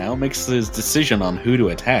turn now. Makes his decision on who to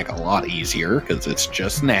attack a lot easier because it's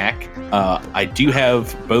just Knack. I do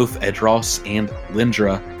have both Edros and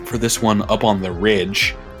Lindra for this one up on the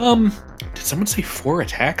ridge. Did someone say 4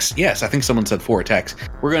 attacks? Yes, I think someone said 4 attacks.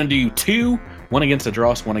 We're going to do 2, 1 against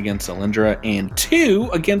Adros, 1 against Alindra, and 2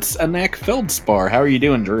 against a Knack Feldspar. How are you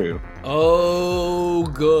doing, Drew? Oh,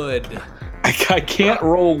 good. I can't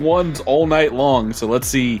roll ones all night long, so let's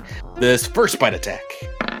see this first bite attack.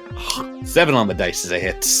 7 on the dice is a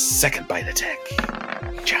hit. Second bite attack.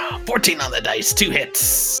 14 on the dice, 2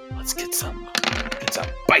 hits. Let's get some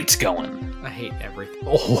bites going. I hate everything.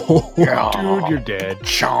 Oh, dude, you're dead.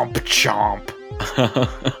 Chomp, chomp.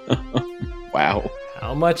 Wow.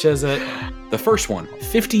 How much is it? The first one,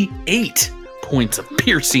 58 points of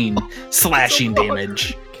piercing, slashing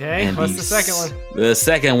damage. Okay, And what's the second one? The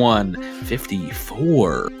second one,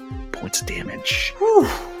 54 points of damage. Whew.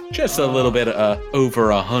 Just a little bit over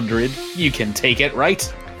 100. You can take it,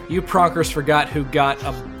 right? You pronkers forgot who got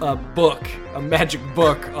a book, a magic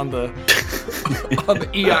book on the on the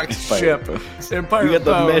Eox ship. Empire You got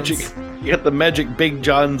the Bones. You got the magic Big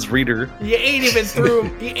John's reader. You ain't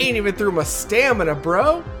even through my stamina,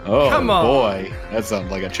 bro. Oh, Come on. boy. That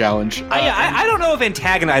sounds like a challenge. I don't know if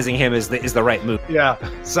antagonizing him is the right move. Yeah,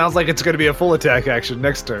 sounds like it's going to be a full attack action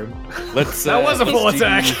next turn. Let's. That was a full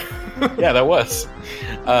attack. Yeah, that was.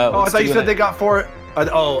 I thought you said they got 4.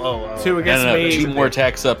 2 against me. 2 more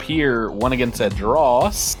attacks up here. 1 against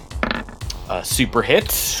Edros. Super hit.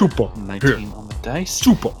 Super 19 on the dice.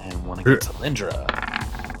 Super. And 1 against Alindra.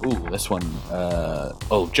 Ooh, this one.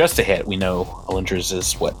 Just a hit. We know Alindra's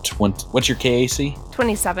is what? What's your KAC?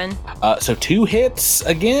 27. So 2 hits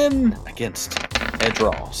again against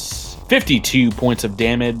Edros. 52 points of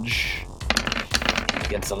damage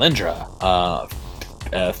against Alindra.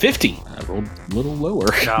 50. I rolled a little lower.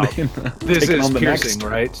 No. This Taking is on the piercing, next.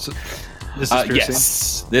 right? So, this is piercing.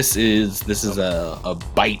 Yes, this is a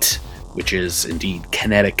bite, which is indeed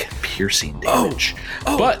kinetic piercing damage.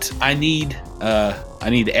 But I need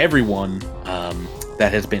everyone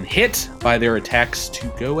that has been hit by their attacks to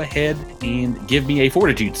go ahead and give me a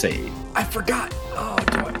Fortitude save. I forgot. Oh,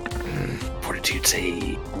 do I? Fortitude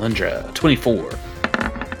save. Alindra, 24.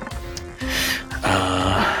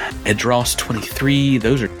 Edros, 23.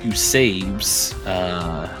 Those are 2 saves.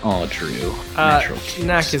 Drew. Natural case.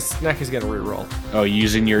 Knack is gonna reroll. Oh,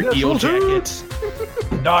 using your eel jacket.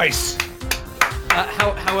 Nice.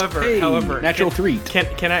 However, Natural 3.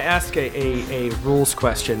 Can I ask a rules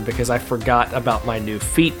question, because I forgot about my new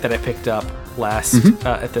feat that I picked up last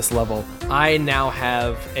at this level. I now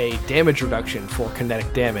have a damage reduction for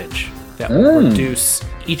kinetic damage that will reduce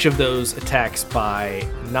each of those attacks by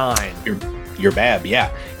 9. Your Bab,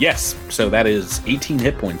 yeah. Yes, so that is 18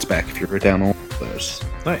 hit points back if you're down on. those.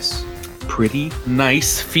 Nice. Pretty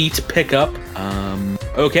nice feat pickup.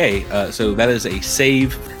 Okay, so that is a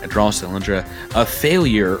save, a draw Cylindra, a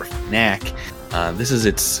failure, Knack. This is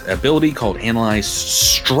its ability called Analyze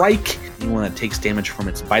Strike. Anyone that takes damage from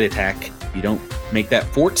its bite attack, you don't make that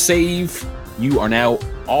fort save, you are now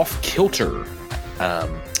off kilter.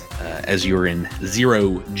 As you're in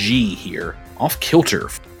 0G here. Off kilter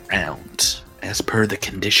round, as per the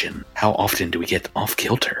condition. How often do we get off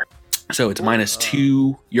kilter? So it's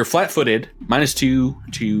 -2. You're flat-footed. -2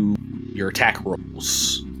 to your attack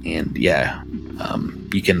rolls. And yeah,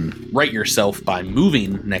 you can right yourself by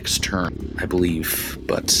moving next turn, I believe.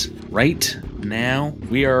 But right now,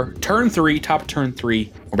 we are turn 3, top of turn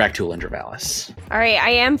 3. We're back to Alindra Vallis. All right, I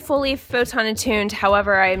am fully photon attuned.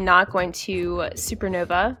 However, I am not going to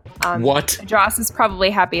supernova. What? Dross is probably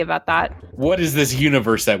happy about that. What is this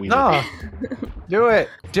universe that we live in? Do it.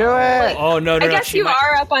 Do it. Oh, no. I guess you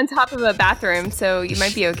are up on top of a bathroom, so you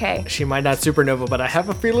might be okay. She might not supernova, but I have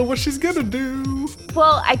a feeling what she's gonna do.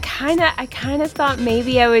 Well, I kind of thought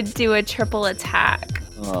maybe I would do a triple attack.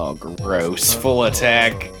 Oh, gross. Full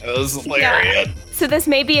attack. That was hilarious. Yeah. So this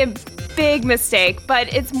may be a big mistake,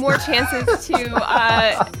 but it's more chances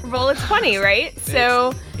to roll a 20, right?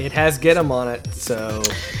 So It has get 'em on it, so...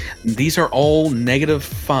 These are all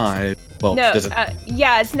 -5. Well, no, does it,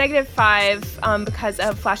 yeah, it's -5 because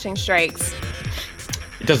of flashing strikes.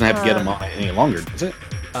 it doesn't have to get them on it any longer, does it?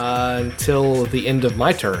 Until the end of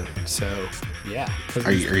my turn, so yeah.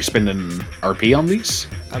 Are you spending RP on these?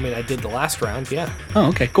 I mean, I did the last round, yeah. Oh,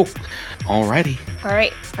 okay, cool. Alrighty. All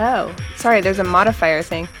right. Oh, sorry, there's a modifier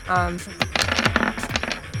thing. All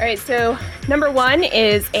right, so number 1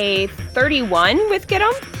 is a 31 with get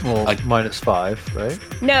 'em. Well, -5, right?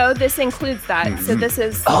 No, this includes that. So this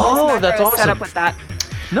is Oh, this that's macro is set awesome. up with that.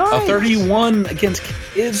 Nice. A 31 against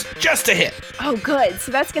is just a hit. Oh, good.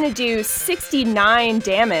 So that's going to do 69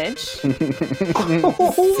 damage. Whoa.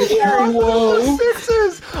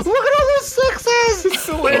 Sixes. Look at all those sixes.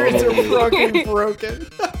 Solarians are broken.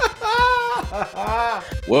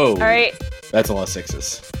 Whoa. All right. That's a lot of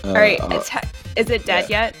sixes. All right. Is it dead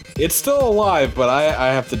yet? It's still alive, but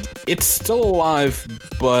I have to... It's still alive,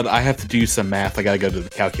 but I have to do some math. I gotta go to the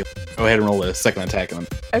calculator. Go ahead and roll a second attack on him.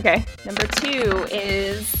 Okay. Number 2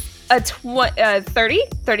 is a 30.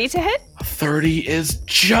 30 to hit. 30 is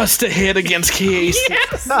just a hit against Case.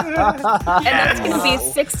 Yes. And that's going to be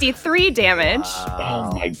 63 damage.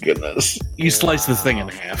 Oh my goodness. You slice this thing in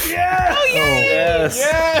half. Yes! Oh, yay! Yes!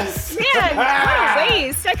 Man, what a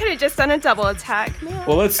waste. I could have just done a double attack. Man.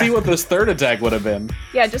 Well, let's see what this third attack would have been.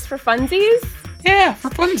 Yeah, just for funsies. Yeah, for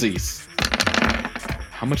funsies.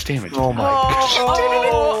 How much damage? Oh my gosh.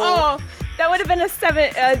 Oh, that would have been a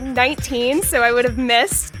 19, so I would have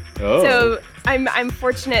missed. Oh. So I'm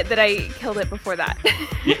fortunate that I killed it before that.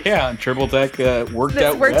 Yeah, triple attack worked This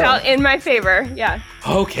out worked well. out in my favor. Yeah.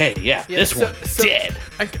 Okay, yeah, this one's dead.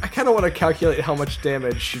 I kind of want to calculate how much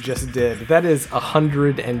damage she just did. That is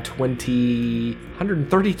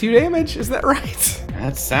 132 damage, is that right?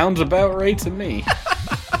 That sounds about right to me.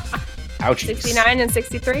 Ouchies. 69 and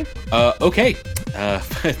 63. Okay.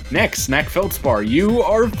 Next, Snack Feldspar, you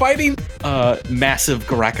are fighting massive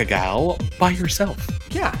Garakagal by yourself.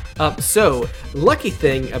 Yeah. So, lucky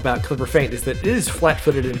thing about Clipper Feint is that it is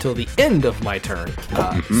flat-footed until the end of my turn.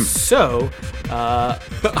 So,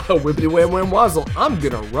 whippity wham wham wazzle, I'm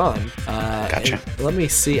gonna run. Gotcha. And let me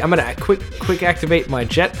see. I'm gonna quick activate my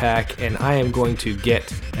jetpack, and I am going to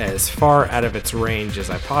get as far out of its range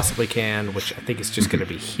as I possibly can, which I think is just gonna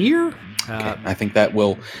be here. Okay. I think that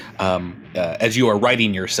will, as you are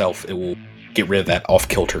riding yourself, it will get rid of that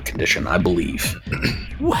off-kilter condition, I believe.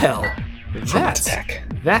 Well, From its attack.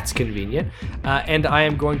 that's convenient. And I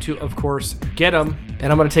am going to, of course, get him.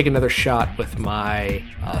 And I'm going to take another shot with my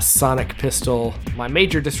sonic pistol, my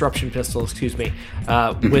major disruption pistol,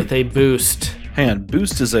 with a boost. Hang on,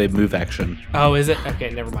 boost is a move action. Oh, is it? Okay,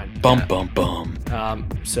 never mind. Bum, bum, bum.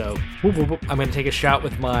 So whoop, whoop, whoop. I'm going to take a shot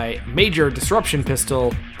with my major disruption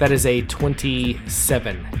pistol. That is a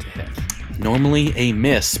 27 to hit. Normally a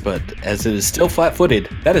miss, but as it is still flat-footed,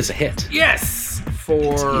 that is a hit. Yes!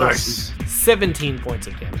 For Nice. 17 points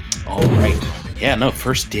of damage. All right. Yeah, no,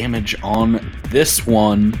 first damage on this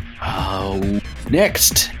one.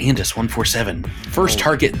 Next, Andis 147. First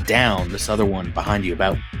target down. This other one behind you,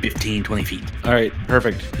 about 15, 20 feet. All right,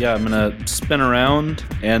 perfect. Yeah, I'm gonna spin around,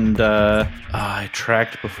 and I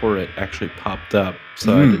tracked before it actually popped up,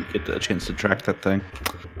 so I didn't get a chance to track that thing.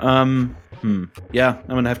 Yeah, I'm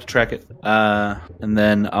gonna have to track it. And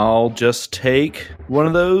then I'll just take one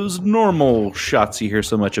of those normal shots you hear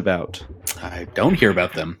so much about. I don't hear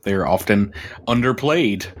about them. They're often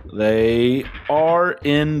underplayed. They are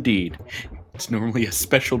indeed. It's normally a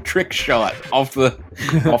special trick shot off the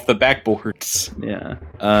backboards. Yeah.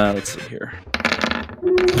 Let's see here.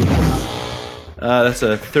 That's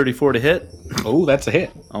a 34 to hit. Oh, that's a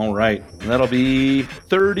hit. All right. That'll be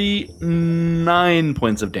 39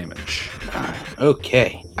 points of damage.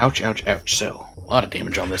 Okay. Ouch, ouch, ouch. So, a lot of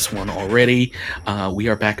damage on this one already. We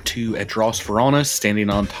are back to Adros Veronis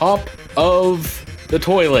standing on top of the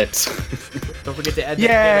toilet. Don't forget to add that.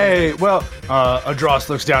 Yay! Well, Adros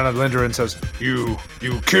looks down at Linder and says, You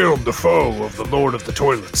killed the foe of the Lord of the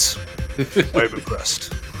Toilets. I'm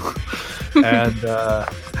impressed. and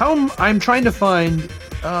I'm trying to find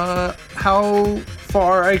how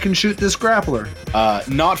far I can shoot this grappler.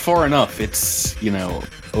 Not far enough. It's,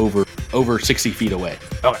 over 60 feet away.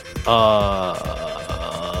 Okay.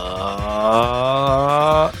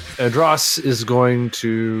 Adros is going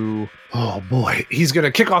to. Oh boy, he's going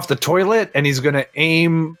to kick off the toilet and he's going to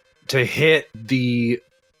aim to hit the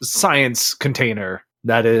science container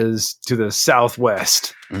that is to the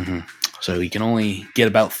southwest. Mm-hmm. So he can only get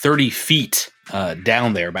about 30 feet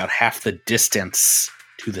down there, about half the distance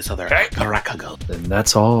to this other Garakago. And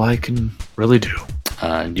that's all I can really do.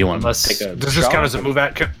 Do you want to take a does shot? this count as a move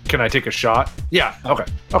at? Can I take a shot? Yeah. Okay.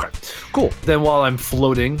 Cool. Then while I'm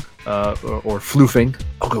floating or floofing,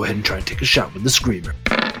 I'll go ahead and try and take a shot with the screamer.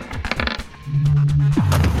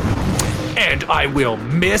 And I will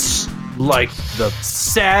miss like the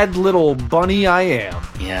sad little bunny I am.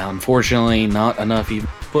 Yeah, unfortunately, not enough even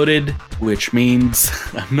footed, which means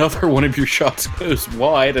another one of your shots goes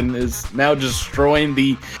wide and is now destroying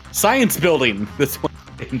the science building. This one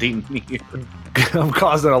standing near. I'm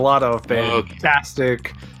causing a lot of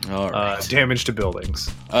fantastic damage to buildings.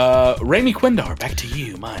 Raimi Quindar, back to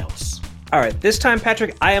you, Miles. All right, this time,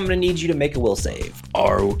 Patrick, I am going to need you to make a will save.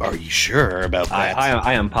 Are you sure about that?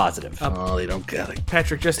 I am positive. Oh, they don't get it.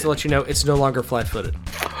 Patrick, just to let you know, it's no longer flat-footed.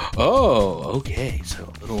 Oh, okay. So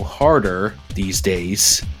a little harder these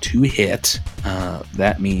days to hit.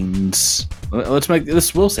 That means let's make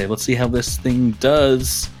this will save. Let's see how this thing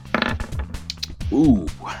does. Ooh,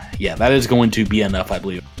 yeah, that is going to be enough, I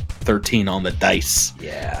believe. 13 on the dice.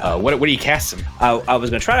 Yeah. What are you casting? I was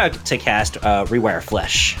going to try to cast Rewire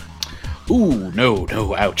Flesh. Ooh, no,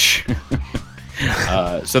 ouch.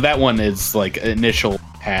 So that one is like initial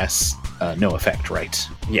pass, no effect, right?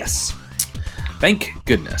 Yes. Thank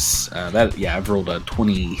goodness. I've rolled a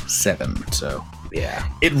 27, so yeah,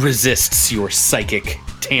 it resists your psychic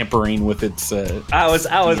tampering with its. I was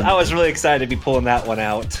really excited to be pulling that one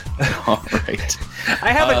out. All right.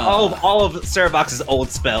 I have all of Cerevox's old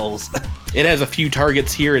spells. It has a few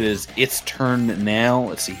targets here. It is its turn now.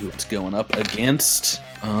 Let's see who it's going up against.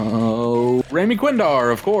 Oh, Raimi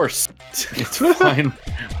Quindar, of course. It's flying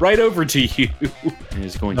right over to you. And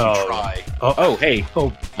is going to try. Hey.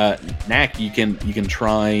 Knack, you can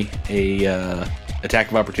try a attack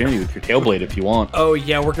of opportunity with your tail blade if you want. Oh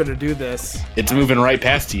yeah, we're gonna do this. It's moving right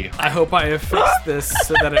past you. I hope I have fixed this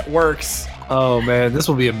so that it works. Oh man, this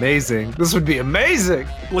will be amazing. This would be amazing.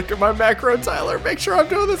 Look at my macro, Tyler. Make sure I'm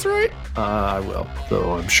doing this right. I will,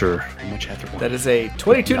 though I'm sure. Pretty much after one. That is a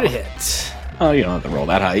 22 to hit. Oh, you don't have to roll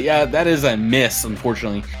that high. Yeah, that is a miss,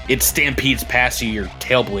 unfortunately. It stampedes past you. Your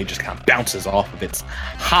tail blade just kind of bounces off of its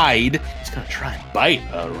hide. It's going to try and bite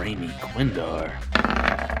Raimi Quindar.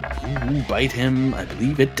 Ooh, bite him. I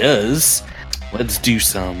believe it does. Let's do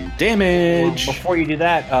some damage. Well, before you do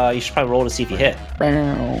that, you should probably roll to see if you hit.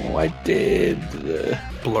 I did.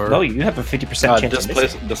 Blur. No, you have a 50% chance of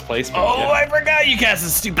missing. Displacement. Oh, yeah. I forgot you cast a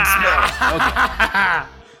stupid spell. Okay.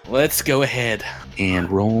 Let's go ahead and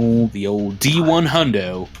roll the old D1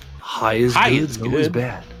 hundo. High is good, low is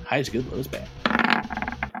bad. High is good, low is bad.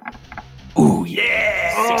 Ooh,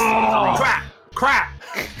 yeah! Crap!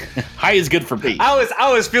 High is good for me.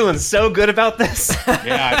 I was feeling so good about this.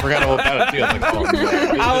 Yeah, I forgot all about it too.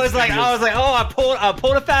 I was like, I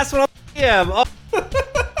pulled a fast one on him. Oh.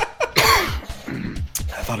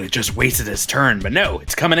 I thought it just wasted his turn, but no,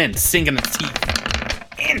 it's coming in, sinking its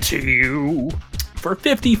teeth into you for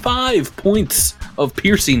 55 points of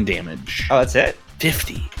piercing damage. Oh, that's it?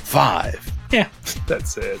 55. Yeah,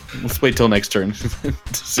 That's it. let's wait till next turn to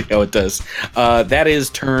see how it does. That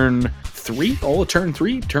is turn 3. All of turn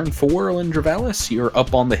 3. Turn 4, Elendravalis. You're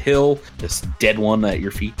up on the hill. This dead one at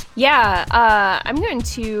your feet. Yeah, I'm going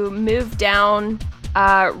to move down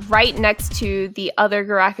right next to the other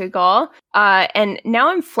Garakagal. And now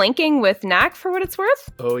I'm flanking with Knack for what it's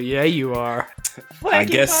worth. Oh yeah, you are. I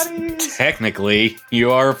guess technically you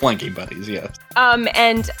are flanking buddies, yes.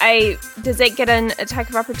 And does it get an attack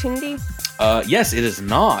of opportunity? Yes, it is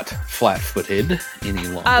not flat-footed any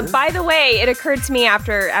longer. By the way, it occurred to me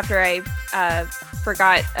after I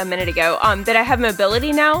forgot a minute ago that I have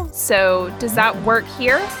mobility now. So does that work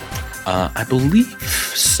here? I believe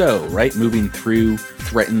so, right? Moving through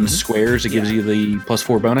threatened squares, it gives you the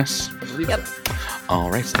 +4 bonus. I believe Yep. so. All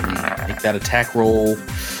right, so let me make that attack roll.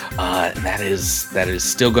 That is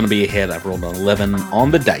still going to be a hit. I've rolled an 11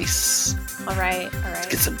 on the dice. All right.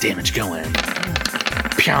 Get some damage going.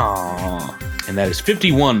 Pyaw. And that is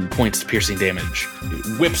 51 points of piercing damage.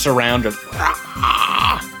 It whips around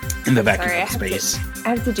in the vacuum Sorry, I of have to- space. I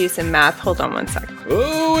have to do some math. Hold on one second.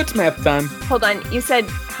 Oh, it's math time. Hold on. You said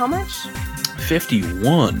how much?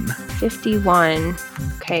 51. 51.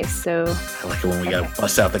 Okay, so I like it when we gotta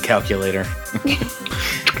bust out the calculator.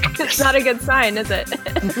 it's not a good sign, is it?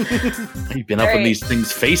 You've been up in Alright. these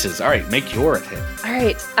things' faces. All right, make your hit. All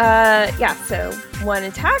right. Yeah. So one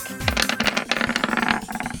attack.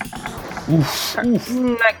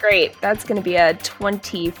 Not great. That's going to be a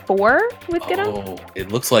 24 with get 'em. Oh, it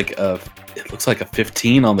looks like a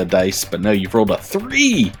 15 on the dice, but no, you've rolled a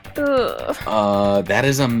 3. Ugh. That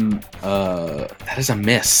is a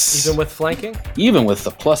miss. Even with flanking? Even with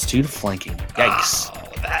the +2 to flanking. Yikes.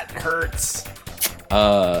 Oh, that hurts.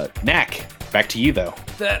 Knack, back to you though.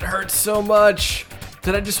 That hurts so much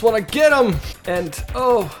that I just want to get him. And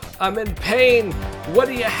I'm in pain. What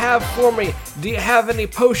do you have for me? Do you have any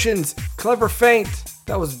potions? Clever feint.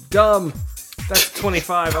 That was dumb. That's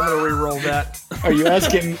 25. I'm gonna re-roll that. Are you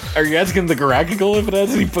asking the Garagical if it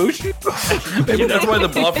has any potions? Maybe that's why the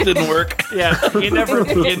buff didn't work. Yeah, you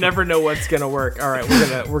never know what's gonna work. All right,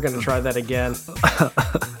 we're gonna try that again.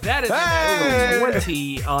 That is a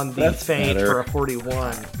 20 on the That's feint better. for a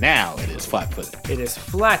 41. Now it is flat-footed. It is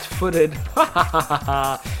flat-footed,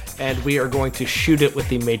 and we are going to shoot it with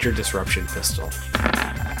the Major Disruption Pistol.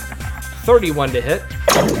 31 to hit.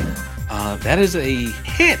 That is a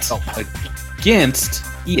hit against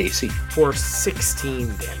EAC. For 16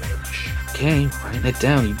 damage. Okay, writing it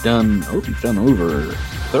down. You've done over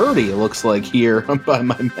 30, it looks like, here by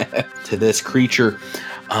my math, to this creature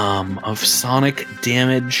of sonic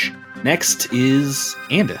damage. Next is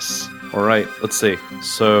Andis. All right, let's see.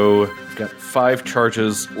 So I've got 5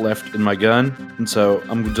 charges left in my gun, and so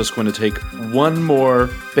I'm just going to take one more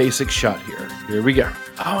basic shot here. Here we go.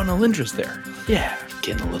 Oh, and Alindra's there. Yeah.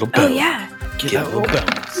 Getting a little Oh, bonus. yeah. Getting a little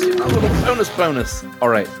bonus. A little bonus. All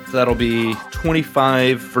right, so that'll be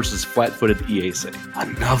 25 versus flat-footed EAC.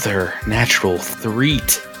 Another natural 3.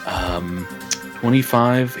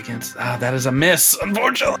 25 against. That is a miss,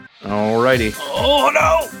 unfortunately. Alrighty. Oh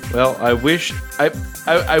no! Well, I wish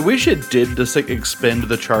it did just like expend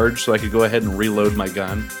the charge so I could go ahead and reload my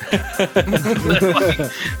gun.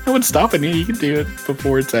 No one's stopping you. You can do it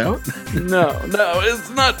before it's out. No, it's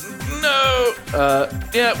not. No.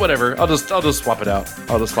 Yeah, whatever. I'll just swap it out.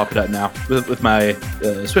 I'll just swap it out now with my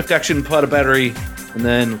swift action, pot of battery, and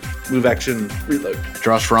then move action, reload.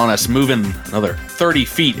 Dross Veronis moving another 30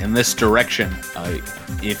 feet in this direction.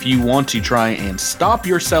 If you want to try and stop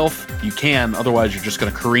yourself, you can. Otherwise, you're just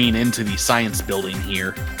going to careen into the science building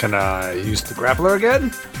here. Can I use the grappler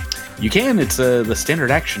again? You can. It's the standard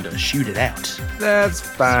action to shoot it out. That's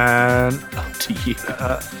fine. Up to you.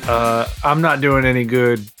 I'm not doing any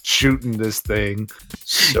good shooting this thing.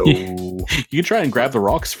 So You can try and grab the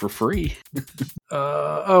rocks for free.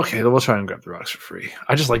 okay, then we'll try and grab the rocks for free.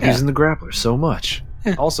 I just like using the grappler so much.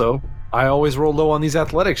 Also, I always roll low on these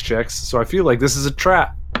athletics checks, so I feel like this is a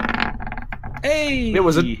trap. Hey! It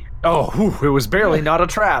was it was barely not a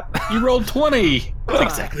trap. You rolled 20. That's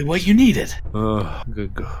exactly what you needed.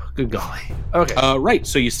 Good golly. Okay. Right,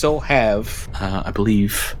 so you still have, I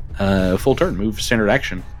believe, full turn. Move standard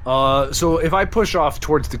action. So if I push off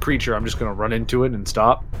towards the creature, I'm just going to run into it and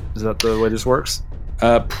stop? Is that the way this works?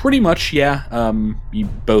 Pretty much, yeah. You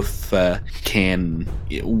both can,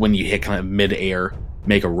 when you hit kind of mid-air,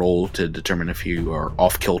 make a roll to determine if you are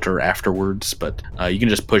off kilter afterwards, but you can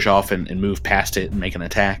just push off and move past it and make an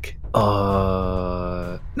attack.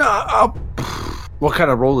 No. What kind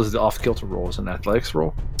of roll is the off kilter roll? Is it an athletics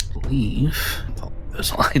roll? I believe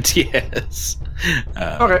those lines, yes.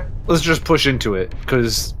 Okay, let's just push into it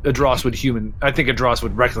because Adros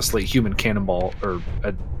would recklessly human cannonball or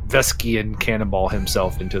a Veskian cannonball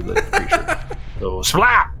himself into the creature. So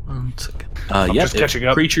splat. 1 second. just catching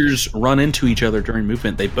up. Creatures run into each other during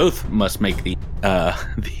movement, they both must make the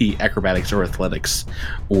acrobatics or athletics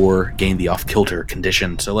or gain the off kilter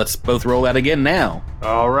condition. So let's both roll that again now.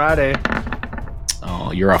 Alrighty.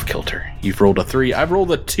 Oh, you're off kilter. You've rolled a 3. I've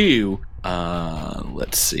rolled a 2.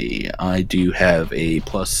 Let's see. I do have a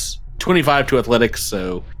plus 25 to athletics,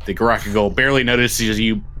 so the Garakigal barely notices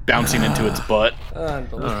you bouncing into its butt.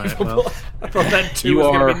 Unbelievable. All right, well. I thought that 2 You was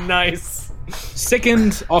going are- to be nice.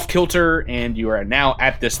 sickened, off kilter, and you are now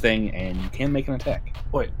at this thing, and you can make an attack.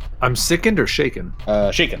 Wait, I'm sickened or shaken?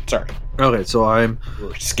 Shaken, sorry. Okay, so I'm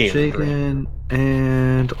Or scared. shaken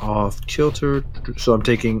and off kilter. So I'm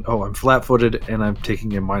taking. Oh, I'm flat-footed, and I'm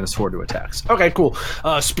taking a -4 to attacks. Okay, cool.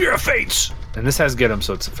 Spear of Fates, and this has get him,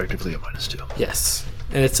 so it's effectively a -2. Yes,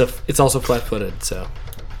 and it's also flat-footed, so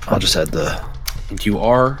I'll just add the. And you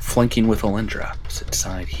are flanking with Alindra. Sit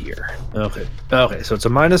side here. Okay. Okay, so it's a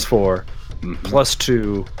 -4 plus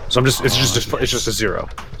 2. So I'm just. It's just a 0.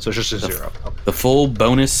 So it's just a 0. The full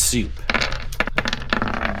bonus soup.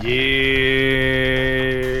 Yeah.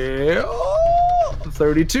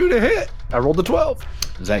 32 to hit. I rolled a 12.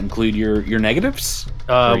 Does that include your negatives?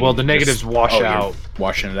 Well, the negatives wash out.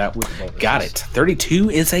 Washing it out with bonuses. Got it. 32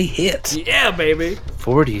 is a hit. yeah, baby.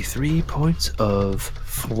 43 points of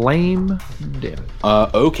flame damage.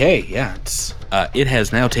 Okay, yeah. It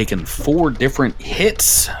has now taken 4 different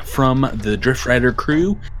hits from the Drift Rider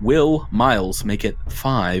crew. Will Miles make it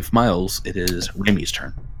 5? Miles, it is Remy's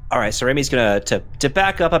turn. All right, so Remy's gonna to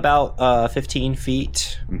back up about 15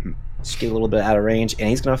 feet, just get a little bit out of range, and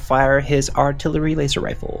he's gonna fire his artillery laser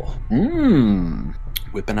rifle.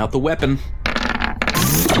 Whipping out the weapon.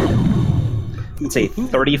 It's a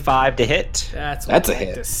 35 to hit That's a what I like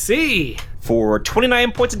hit. to see. for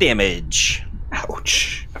 29 points of damage.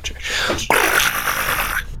 Ouch.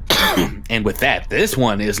 And with that, this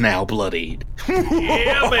one is now bloodied.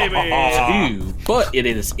 Yeah, baby. Two. But it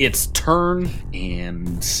is its turn,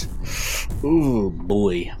 and oh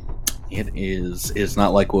boy, it's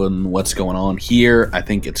not like what's going on here. I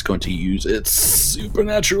think it's going to use its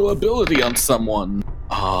supernatural ability on someone.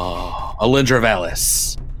 Alindra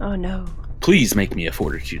Vallis, Oh no. please make me a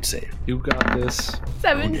fortitude save. You got this.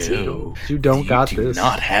 17. No. You don't got do this.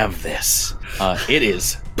 not have this. It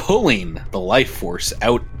is pulling the life force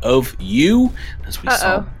out of you. As we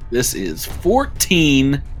saw, this is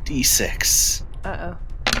 14d6. Uh-oh.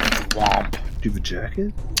 Womp. Do you have a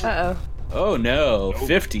jacket? Uh-oh. Oh no,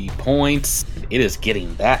 50 points. It is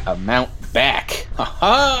getting that amount back.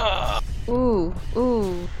 Ha-ha! Ooh.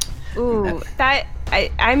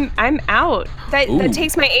 I'm out. That Ooh.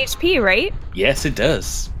 takes my HP, right? Yes, it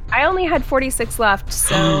does. I only had 46 left,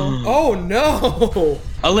 so Oh no.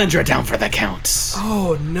 Alindra down for the count.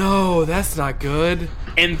 Oh no, that's not good.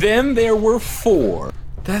 And then there were 4.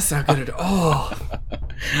 That's not good at all.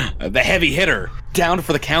 The heavy hitter down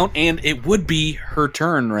for the count, and it would be her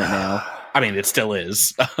turn right now. I mean, it still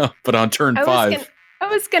is, but on turn 5, I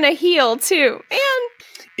was gonna heal too. And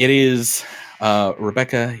it is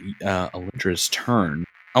Rebecca Alindra's turn.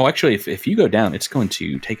 Oh, actually, if you go down, it's going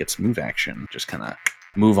to take its move action. Just kind of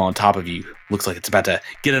move on top of you. Looks like it's about to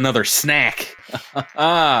get another snack.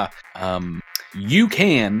 You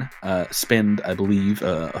can spend, I believe,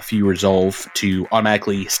 a few resolve to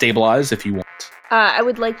automatically stabilize if you want. I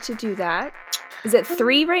would like to do that. Is it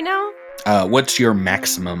 3 right now? What's your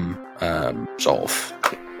maximum resolve?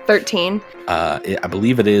 13. I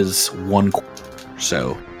believe it is 1 quarter.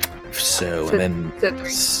 So and then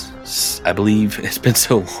I believe it's been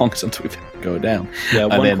so long since we've go down. Yeah,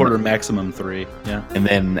 And 1 then- quarter, maximum 3. Yeah. And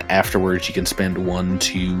then afterwards, you can spend 1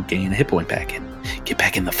 to gain a hit point back and get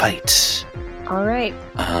back in the fight. All right.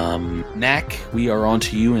 Knack, we are on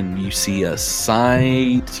to you, and you see a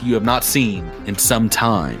sight you have not seen in some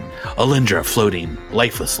time. Alindra floating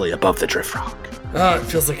lifelessly above the drift rock. Oh, it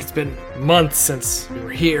feels like it's been months since we were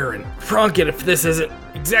here, and Franken, if this isn't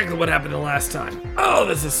exactly what happened the last time. Oh,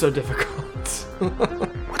 this is so difficult.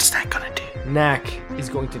 What's that gonna do? Knack is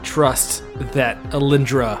going to trust that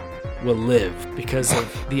Alindra will live because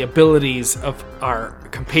of the abilities of our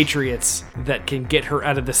compatriots that can get her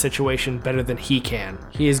out of the situation better than he can.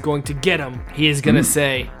 He is going to get him. He is going to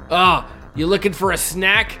say, you looking for a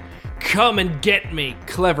snack? Come and get me.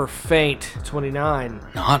 Clever feint. 29.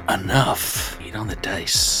 Not enough. Eat on the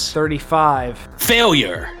dice. 35.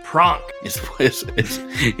 Failure Pronk.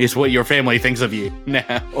 is what your family thinks of you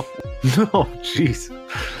now. No, jeez.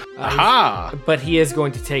 Aha! But he is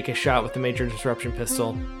going to take a shot with the major disruption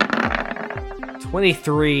pistol.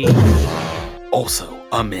 23. Also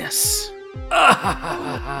a miss.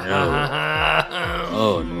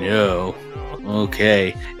 Oh no.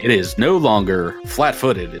 Okay. It is no longer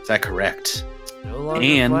flat-footed. Is that correct? No longer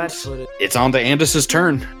And flat-footed. it's on to Andis's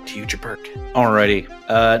turn. To you, Jabert. Alrighty.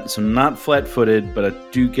 So not flat-footed, but I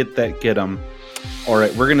do get get 'em.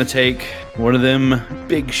 Alright, we're gonna take one of them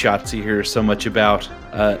big shots you hear so much about.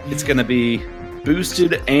 It's gonna be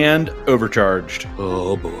boosted and overcharged.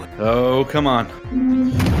 Oh boy. Oh, come on.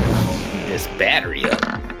 This battery up.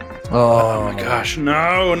 Oh my gosh,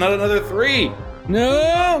 no, not another 3.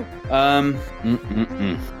 No!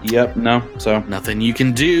 Yep, no, so. Nothing you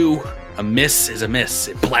can do. A miss is a miss.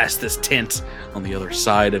 It blasts this tent on the other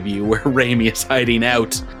side of you where Raimi is hiding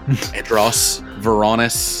out. Edros,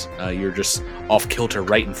 Veronis, you're just off kilter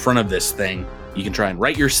right in front of this thing. You can try and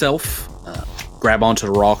right yourself, grab onto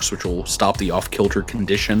the rocks, which will stop the off kilter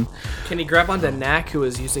condition. Can he grab onto Knack, who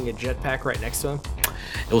is using a jetpack right next to him?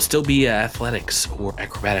 It will still be an athletics or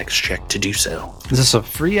acrobatics check to do so. Is this a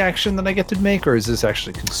free action that I get to make, or is this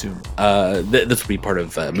actually consumed? This will be part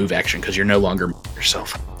of move action because you're no longer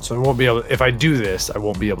yourself. So I won't be able. If I do this, I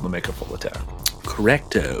won't be able to make a full attack.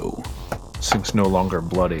 Correcto. Since no longer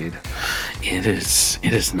bloodied. It is.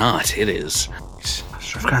 It is not. It is.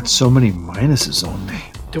 I've got so many minuses on me.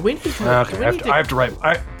 Do we need to... Okay, I have to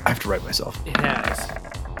write myself. Yes.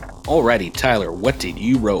 Alrighty, Tyler, what did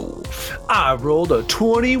you roll? I rolled a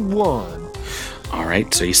 21.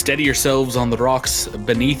 Alright, so you steady yourselves on the rocks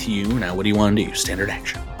beneath you. Now, what do you want to do? Standard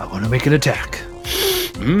action. I want to make an attack.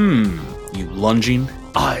 You lunging?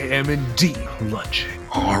 I am indeed lunging.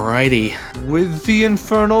 Alrighty. With the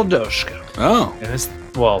Infernal Doshka. Oh. And it's,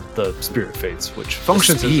 well, the Spirit Fates, which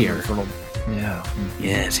functions as an spear. Infernal... Yeah.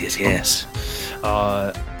 Yes.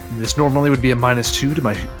 This normally would be a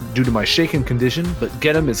 -2 due to my shaken condition, but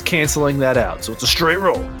Get 'em is canceling that out, so it's a straight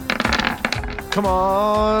roll. Come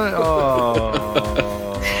on.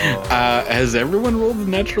 Oh. Has everyone rolled a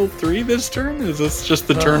natural 3 this turn? Is this just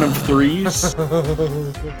the turn of 3s?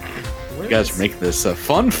 You guys make this a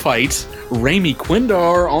fun fight. Raimi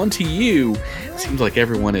Quindar, onto you. Seems like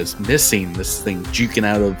everyone is missing this thing, juking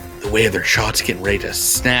out of the way of their shots, getting ready to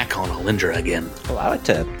snack on Alindra again. Well, I like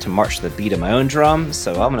to march to the beat of my own drum,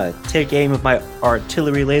 so I'm going to take aim with my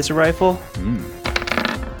artillery laser rifle.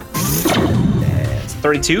 That's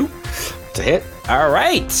 32. It's a hit. All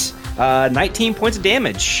right. 19 points of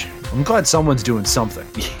damage. I'm glad someone's doing something.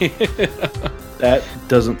 That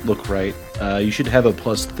doesn't look right. You should have a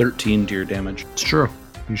plus 13 to your damage. It's true.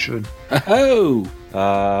 You should. Oh!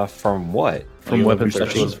 From what? From You weapon over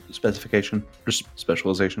 13? specification. Or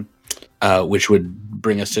specialization. Which would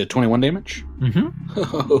bring us to 21 damage.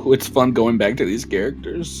 Oh, it's fun going back to these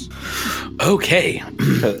characters. Okay.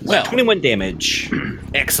 Well, 21 damage.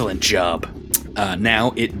 Excellent job.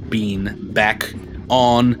 Now it being back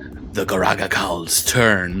on the Garagakal's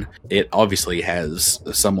turn, it obviously has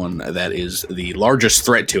someone that is the largest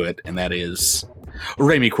threat to it, and that is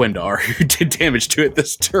Raimi Quindar, who did damage to it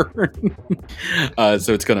this turn.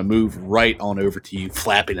 So it's going to move right on over to you,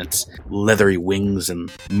 flapping its leathery wings and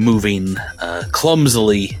moving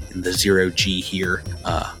clumsily in the 0G here,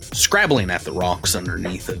 scrabbling at the rocks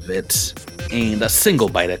underneath of it, and a single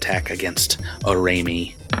bite attack against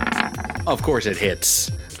Raimi. Of course it hits,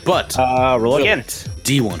 but Roll again.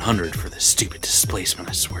 D100 for this stupid displacement,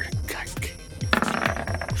 I swear to God.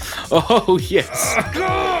 Oh, yes.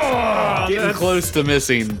 Getting close to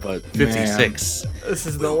missing, but 56. This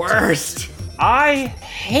is the worst. I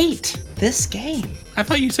hate this game. I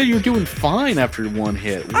thought you said you were doing fine after one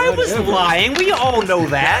hit. I was lying. We all know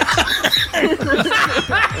that.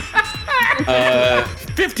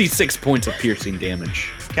 56 points of piercing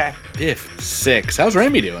damage. Okay. 56. How's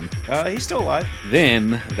Raimi doing? He's still alive.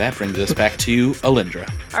 Then that brings us back to Alindra.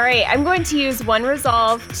 All right, I'm going to use one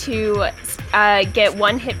resolve to get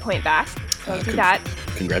 1 hit point back. So I'll do that.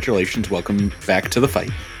 Congratulations. Welcome back to the fight.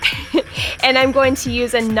 And I'm going to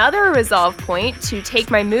use another resolve point to take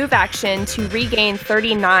my move action to regain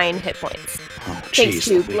 39 hit points. Oh, Thanks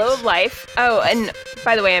to jeez. Blow of Life. Oh, and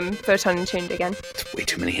by the way, I'm photon tuned again. That's way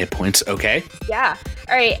too many hit points. Okay. Yeah.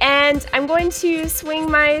 All right, and I'm going to swing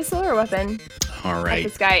my solar weapon All at right.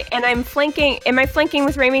 this guy. And I'm flanking. Am I flanking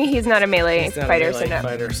with Raimi? He's not a melee He's not a fighter, melee so no.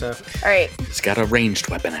 fighter, so. All right. He's got a ranged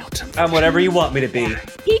weapon out. I'm whatever you want me to be.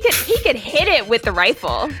 He could hit it with the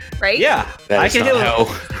rifle, right? Yeah. That I is can not hit how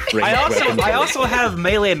ranged weapons I work. also have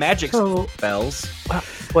melee magic spells.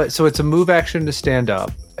 What? So it's a move action to stand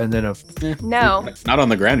up, and then a. No. Not on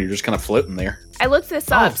the ground. You're just kind of floating there. I looked this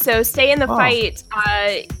up. So stay in the Oh. fight.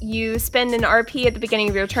 You spend an RP at the beginning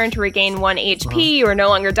of your turn to regain 1 HP. You are no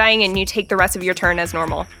longer dying, and you take the rest of your turn as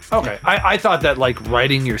normal. Okay, I thought that like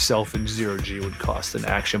writing yourself in 0G would cost an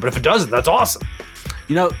action, but if it doesn't, that's awesome.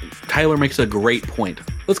 You know, Tyler makes a great point.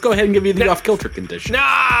 Let's go ahead and give you the off-kilter condition.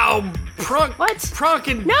 No! What?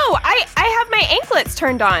 Pronkin. No, I have my anklets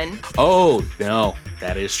turned on. Oh, no.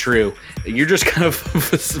 That is true. You're just kind of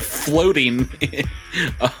floating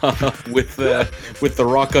with the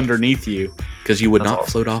rock underneath you, because you would not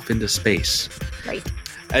float off into space. Right.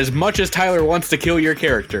 As much as Tyler wants to kill your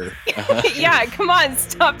character. Yeah, come on,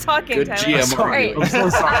 stop talking, Good Tyler. GM. All right. I'm so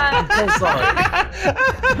sorry. I'm so sorry.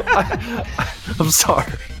 I'm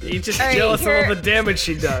sorry. You're just All right, jealous here- of all the damage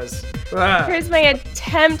she does. Ah. Here's my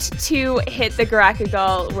attempt to hit the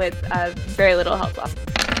Garakagal with very little health left.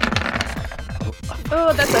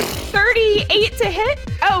 Oh, that's a 38 to hit.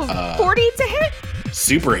 Oh, 40 to hit.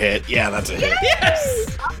 Super hit. Yeah, that's a hit.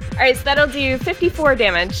 Yes! All right, so that'll do 54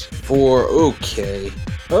 damage.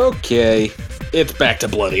 Okay. It's back to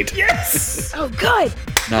bloodied. Yes! Oh, good.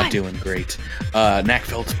 Not doing great.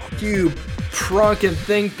 Knackfeld. You prunking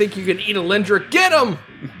thing, think you can eat a Lindra? Get him!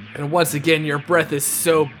 And once again, your breath is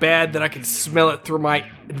so bad that I can smell it through my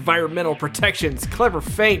environmental protections. Clever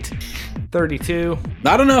feint. 32.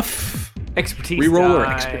 Not enough. Expertise Reroll or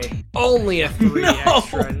die. expertise? Only a 3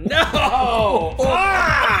 extra. No!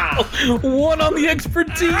 One on the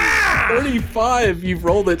expertise. 35. You've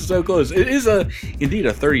rolled it so close. It is indeed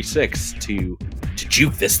a 36 to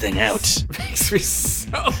juke this thing out. Makes me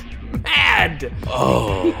so mad.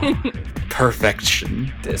 Oh,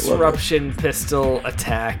 perfection. Disruption pistol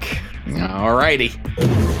attack. Alrighty.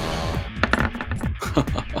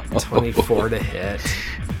 24 to hit.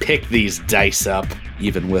 Pick these dice up,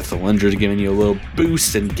 even with the Lindra giving you a little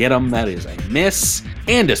boost, and get them. That is a miss.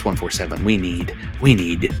 And S1.5, we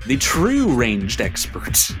need the true ranged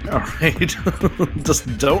expert. All right.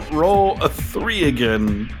 Just don't roll a 3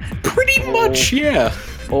 again. Pretty much, yeah.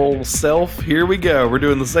 Old self, here we go. We're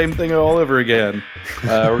doing the same thing all over again.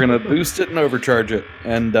 We're going to boost it and overcharge it.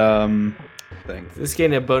 And, Is this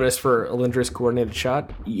getting a bonus for Alindra's coordinated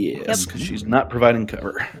shot? yes, because she's not providing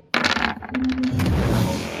cover.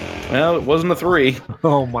 Well, it wasn't a 3.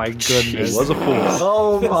 Oh my It goodness. was a 4.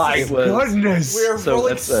 Oh my It was- goodness. We're So rolling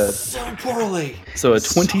that's a- so poorly. So a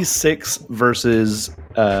 26 versus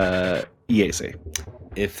EAC.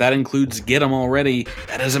 If that includes get them already,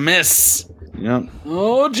 that is a miss. Yep.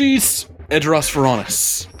 Oh, jeez. Edros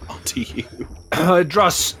Veronis, onto you.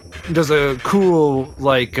 Dross does a cool,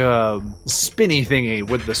 spinny thingy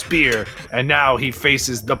with the spear, and now he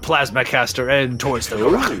faces the plasma caster end towards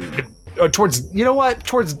the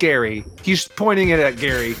towards Gary. He's pointing it at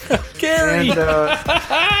Gary. Gary!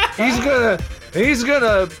 And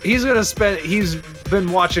he's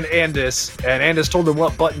been watching Andis, and Andis told him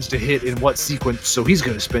what buttons to hit in what sequence, so he's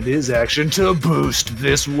gonna spend his action to boost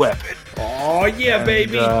this weapon. Oh yeah,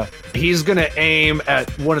 baby. He's gonna aim at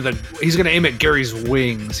Gary's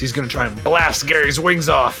wings. He's gonna try and blast Gary's wings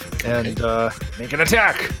off and make an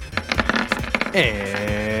attack.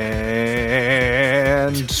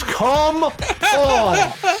 And come on!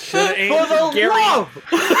 Should aim For the for Gary. love!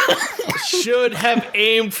 Should have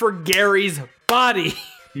aimed for Gary's body.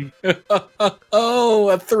 Oh,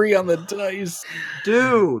 a 3 on the dice.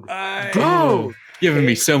 Dude! Giving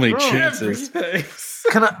me so many chances.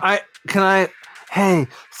 Can I? Hey,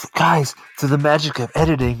 guys, through the magic of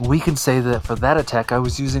editing, we can say that for that attack I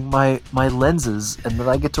was using my lenses and that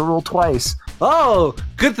I get to roll twice. Oh,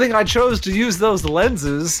 good thing I chose to use those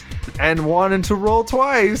lenses and wanted to roll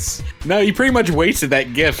twice. No, you pretty much wasted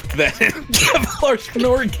that gift that Kevlar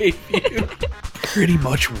Schnorr gave you. Pretty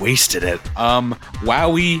much wasted it.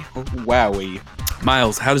 Wowie.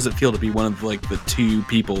 Miles, how does it feel to be one of the 2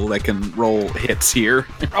 people that can roll hits here?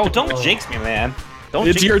 Oh, don't jinx me, man. Don't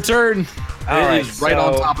It's jinx your turn. All It right, is right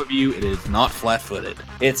on so- top of you. It is not flat-footed.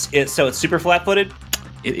 It's super flat-footed.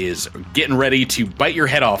 It is getting ready to bite your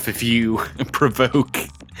head off if you provoke.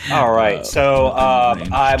 All right, so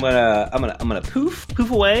ranged. I'm gonna poof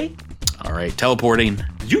away. All right, teleporting.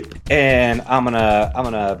 Yoop. And I'm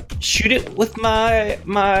gonna shoot it with my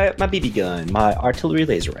BB gun, my artillery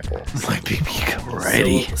laser rifle. My BB gun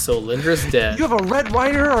ready. So Lindra's dead. You have a Red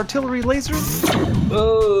Rider artillery laser?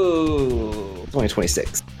 Oh, it's only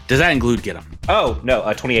 26. Does that include get him? Oh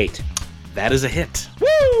no, 28. That is a hit.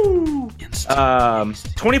 Woo!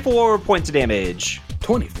 Instant. 24 points of damage.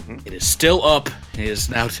 20. It is still up. It has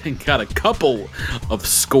now got a couple of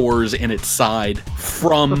scores in its side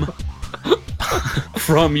from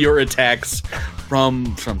your attacks,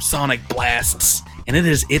 from sonic blasts, and it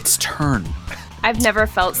is its turn. I've never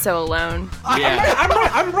felt so alone. Yeah.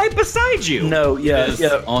 I'm right beside you. No, Yes,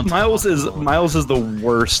 yeah. on top Miles is the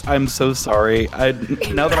worst. I'm so sorry.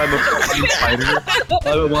 Now that I'm a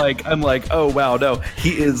fighter, I'm like, oh wow, no,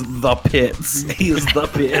 he is the pits. He is the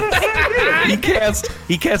pits.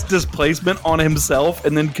 he casts displacement on himself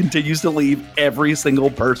and then continues to leave every single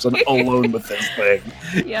person alone with this thing.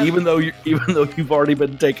 Yep. Even though you've already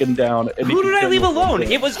been taken down. And Who did I leave alone?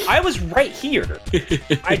 It I was right here.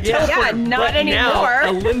 Yeah, not anymore.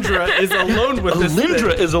 Now Alindra is alone with this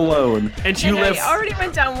Alindra thing. is alone. And she I know, left. you already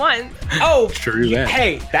went down once. Oh, True that.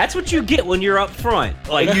 hey, that's what you get when you're up front.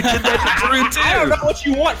 Like You did that to Drew too. I don't know what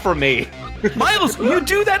you want from me. Miles, you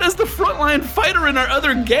do that as the frontline fighter in our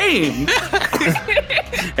other game.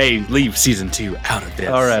 Hey, leave season 2 out of this.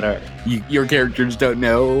 All right. Your characters don't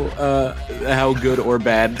know how good or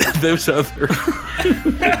bad those other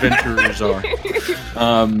adventurers are.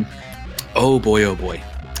 Oh boy, oh boy.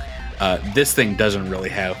 This thing doesn't really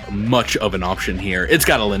have much of an option here. It's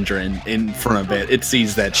got Alindra in front of it. It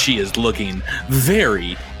sees that she is looking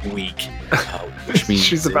very weak, which means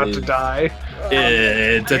she's about to die.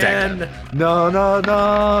 It's attack. No. All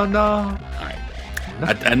right.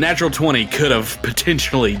 A natural 20 could have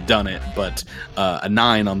potentially done it, but a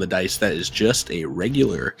 9 on the dice, that is just a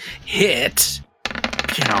regular hit.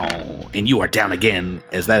 And you are down again,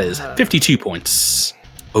 as that is 52 points.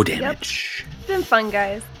 Oh, damage. It's been fun,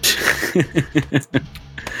 guys.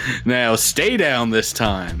 Now, stay down this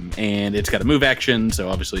time, and it's got a move action, so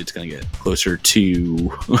obviously it's going to get closer to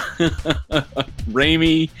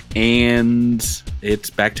Raimi, and it's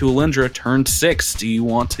back to Alindra, turn 6. Do you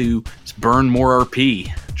want to burn more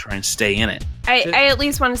RP? Try and stay in it. I at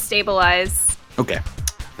least want to stabilize. Okay.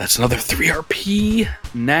 That's another 3 RP.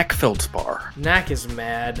 Knack Feldspar. Knack is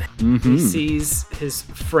mad. Mm-hmm. He sees his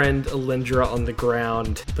friend Alindra on the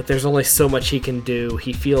ground, but there's only so much he can do.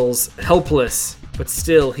 He feels helpless, but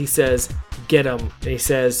still he says, get him. And he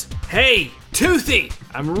says, hey, Toothy,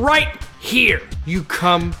 I'm right here. You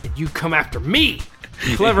come after me.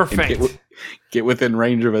 Clever feint. Get within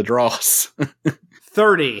range of a Dross.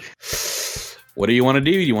 30. What do you want to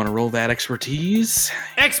do? You want to roll that expertise?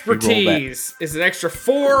 Expertise is an extra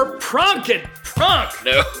 4. Pronk it. Pronk.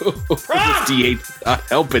 No. Pronk. D8 not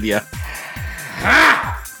helping you.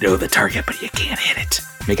 Know the target, but you can't hit it.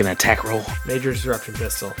 Make an attack roll. Major disruption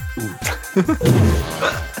pistol.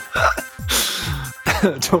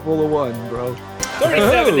 Don't roll a 1, bro.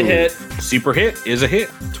 37 to hit. Super hit is a hit.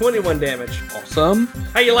 21 damage. Awesome.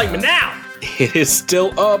 How you like me now? It is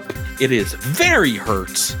still up. It is very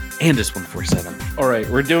hurt. And it's 147. All right,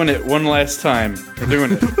 we're doing it one last time. We're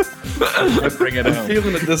doing it. Bring it I'm home.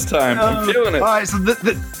 feeling it this time. I'm feeling it. All right, so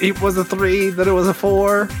it was a 3, then it was a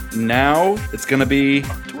 4. Now it's gonna be.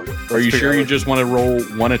 Are you sure you just want to roll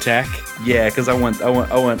one attack? Yeah, because I want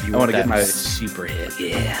to get my super hit.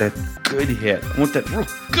 Yeah. that good hit. I want that real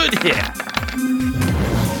good hit.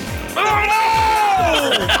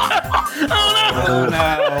 Oh no!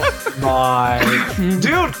 My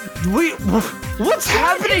dude, what's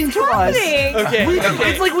happening to us? Okay,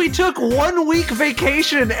 It's like we took 1 week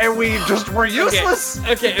vacation and we just were useless.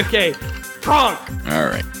 Okay. Pronk. All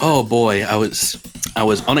right. Oh boy, I was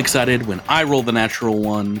unexcited when I rolled the natural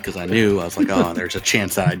 1 because I was like, oh, there's a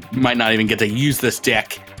chance that I might not even get to use this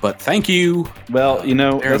deck. But thank you. Well,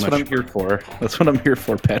 Very that's what much. I'm here for. That's what I'm here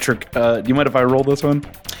for, Patrick. Do you mind if I roll this one?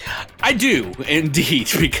 I do indeed,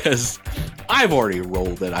 because I've already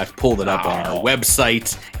rolled it. I've pulled it up on our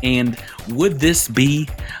website. And would this be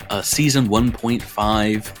a season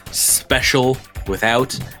 1.5 special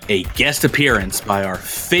without a guest appearance by our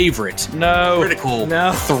favorite critical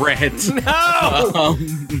threat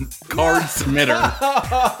card submitter?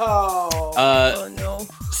 Oh no.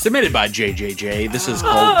 Submitted by JJJ. This is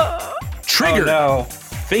called Trigger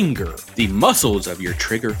Finger. The muscles of your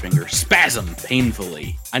trigger finger spasm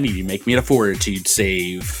painfully. I need you to make me a fortitude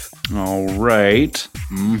save. All right.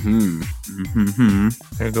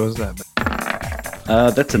 There goes that.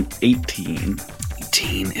 That's an 18.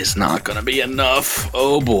 18 is not gonna be enough.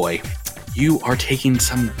 Oh boy. You are taking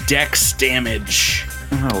some dex damage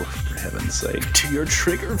Oh, for heaven's sake. to your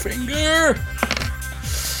trigger finger.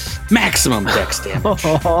 Maximum dex damage.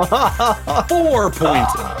 4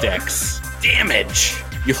 points of dex damage.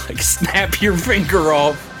 You snap your finger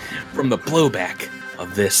off from the blowback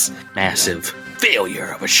of this massive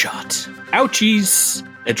failure of a shot. Ouchies.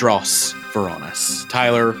 Edros Veronis.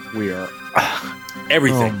 Tyler, we are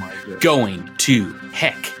everything going to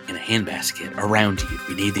heck in a handbasket around you.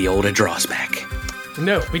 We need the old Edros back.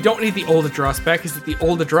 No, we don't need the old Adros back, because the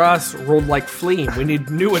old Adros rolled like Fleam. We need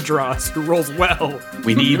new Adros who rolls well.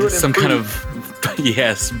 We need some kind of,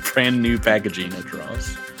 brand new packaging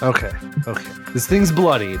Edros. Okay. This thing's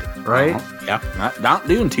bloodied, right? Yeah, not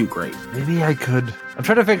doing too great. Maybe I could. I'm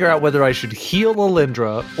trying to figure out whether I should heal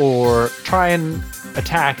Alindra or try and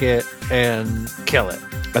attack it and kill it.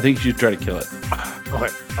 I think you should try to kill it. Okay,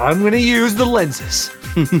 I'm gonna use the lenses.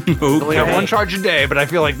 I only have 1 charge a day, but I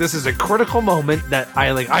feel like this is a critical moment that I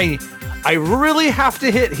really have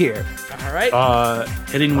to hit here. All right.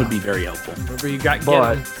 Hitting would be very helpful. Remember, you got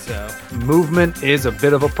but- Gideon, so Movement is a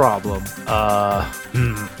bit of a problem.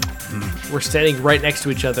 we're standing right next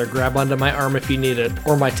to each other. Grab onto my arm if you need it,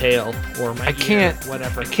 or my tail, or my I can't-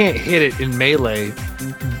 whatever. I can't hit it in melee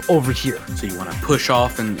over here. So you want to push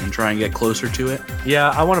off and try and get closer to it? Yeah,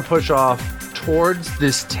 I want to push off towards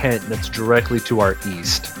this tent that's directly to our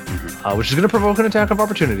east, which is going to provoke an attack of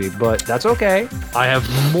opportunity, but that's okay. I have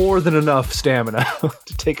more than enough stamina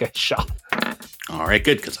to take a shot. All right,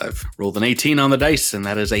 good, because I've rolled an 18 on the dice, and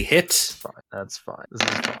that is a hit. Fine, that's fine. This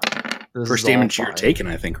is fine. First damage you're taking,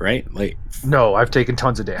 I think, right? Like, No, I've taken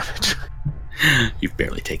tons of damage. you've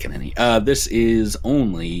barely taken any. This is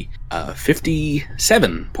only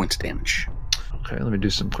 57 points of damage. Okay, let me do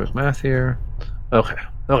some quick math here. Okay.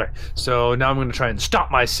 So now I'm going to try and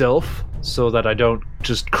stop myself so that I don't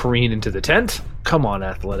just careen into the tent. Come on,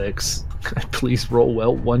 athletics. Can I please roll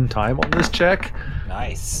well one time on this check?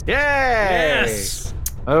 Nice. Yay! Yes.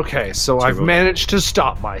 Okay, so I've managed to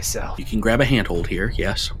stop myself. You can grab a handhold here,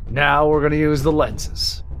 yes. Now we're going to use the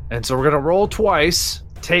lenses. And so we're going to roll twice,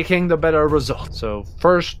 taking the better result. So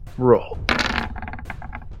first roll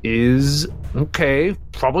is, okay,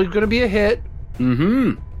 probably going to be a hit.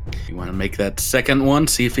 Mm-hmm. You want to make that second one,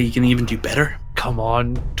 see if you can even do better? Come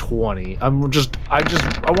on, 20. I want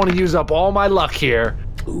to use up all my luck here.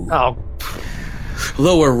 Ooh. Oh,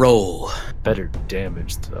 Lower roll. better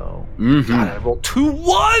damage, though. Mm-hmm. God, I rolled 2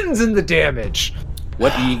 1s in the damage.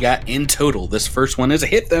 What do you got in total? This first one is a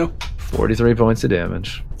hit, though. 43 points of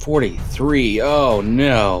damage. 43. Oh,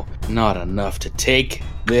 no. Not enough to take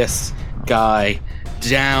this guy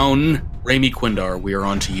down. Raimi Quindar, we are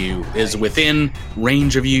on to you. Is within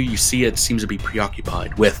range of you. You see it seems to be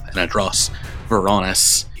preoccupied with an Adros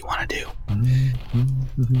Varanus. What do you want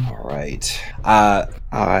to do? All right. I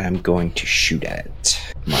am going to shoot at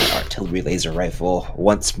my artillery laser rifle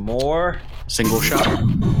once more. Single shot.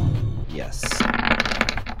 Yes.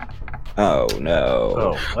 Oh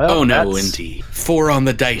no. Oh no, indeed. 4 on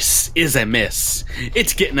the dice is a miss.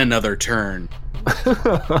 It's getting another turn.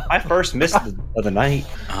 I first missed of the night.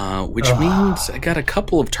 Which means I got a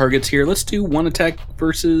couple of targets here. Let's do one attack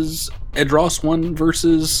versus Edros, one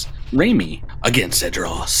versus Raimi against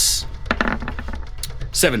Edros.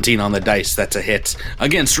 17 on the dice, that's a hit.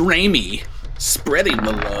 Against Raimi, spreading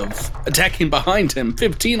the love. Attacking behind him,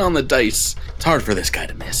 15 on the dice. It's hard for this guy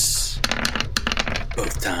to miss.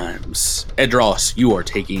 Both times. Edros, you are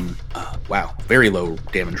taking, very low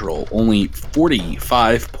damage roll. Only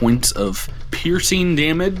 45 points of piercing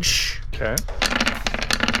damage. Okay.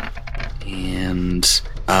 And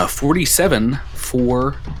 47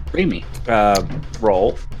 for Raimi.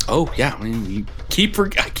 Roll. Oh, yeah. I mean, I keep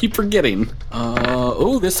forgetting.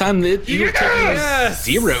 This time you're taking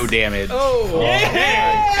 0 damage. Oh,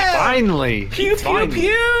 Yeah! Finally. Pew pew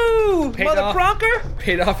pew, mother Bronker.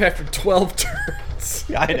 paid off after 12 turns.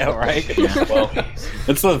 I know, right? Well,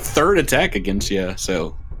 that's the third attack against you,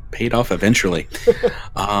 so paid off eventually.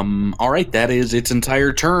 All right, that is its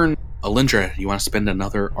entire turn. Alindra, you want to spend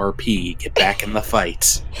another RP, get back in the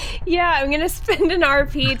fight. Yeah, I'm gonna spend an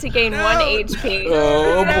RP to gain 1 HP.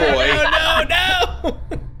 Oh boy. No.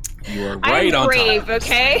 You are right I'm on brave, top.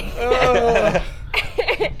 okay?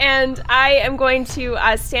 And I am going to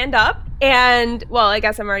stand up and, well, I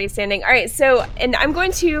guess I'm already standing. All right, and I'm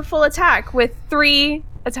going to full attack with 3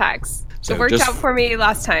 attacks. So It worked just- out for me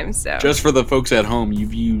last time, so. Just for the folks at home,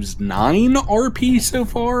 you've used 9 RP so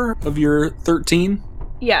far of your 13?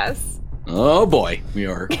 Yes, Oh boy, we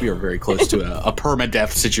are very close to a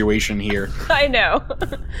permadeath situation here. I know.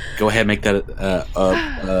 Go ahead, make that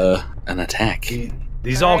an attack.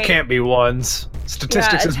 These All all right. can't be ones.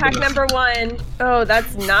 Statistics is attack number 1. Oh,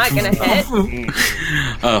 that's not gonna hit.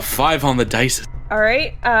 5 on the dice. All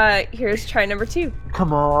right, here's try number 2.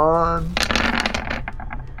 Come on.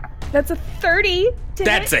 That's a 30 to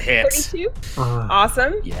That's hit. a hit. 32.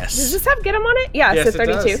 Awesome. Yes. Does this have get 'em on it? Yeah, Yes, so it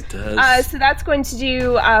 32. does. It does. So that's going to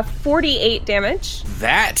do 48 damage.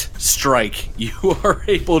 That strike, you are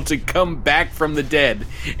able to come back from the dead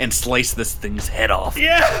and slice this thing's head off.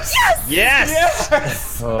 Yes.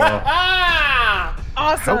 Yes.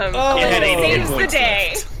 Awesome. Oh, You had 80 hit Saves the points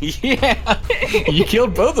day. Yeah. You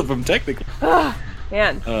killed both of them, technically.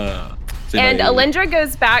 Man. So And now you- Alindra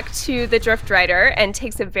goes back to the Drift Rider and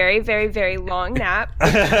takes a very, very, very long nap.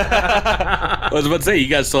 I was about to say, you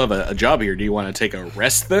guys still have a job here. Do you want to take a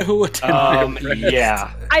rest, though?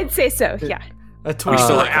 Yeah. I'd say so, yeah. A still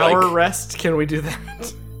 24-hour like- rest. Can we do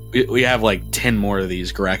that? We have like 10 more of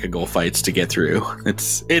these Garakagol fights to get through.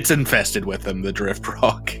 It's infested with them, the Drift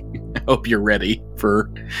Rock. I hope you're ready for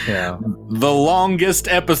the longest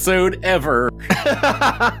episode ever.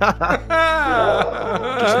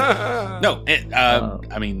 No,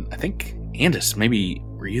 I mean, I think Andis, maybe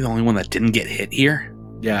were you the only one that didn't get hit here?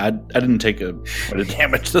 Yeah, I didn't take a bit of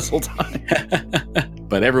damage this whole time.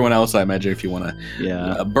 But everyone else, I imagine, if you want to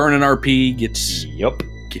Yeah. burn an RP, get Yep.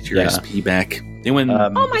 your Yeah. SP back. Anyone? Oh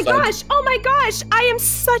my besides- gosh, I am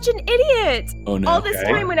such an idiot. Oh no! All this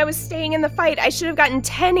time when I was staying in the fight, I should have gotten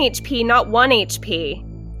 10 HP, not 1 HP.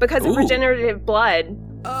 Because of Ooh. regenerative blood.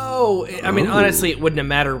 Oh, I mean, honestly, it wouldn't have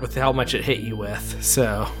mattered with how much it hit you with,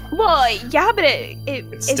 so... Well, yeah, but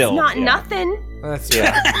it's still, not yeah. nothing. That's true.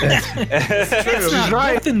 She's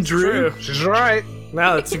right. Nothing, Drew. She's right.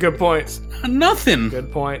 No, that's a good point. Nothing.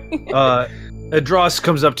 Good point. Adros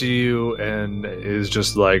comes up to you and is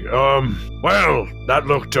just like, Well, that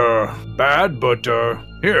looked bad, but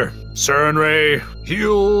here, Saren Ray,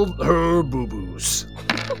 heal her boo-boos.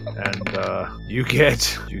 and you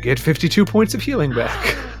get 52 points of healing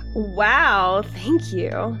back. Wow, thank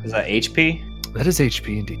you. Is that HP? That is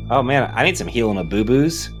HP indeed. Oh man, I need some healing of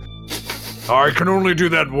boo-boos. I can only do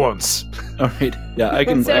that once. All right. Yeah, I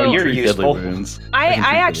can. So- I can You're treat useful. deadly wounds. I can treat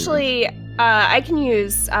actually, I can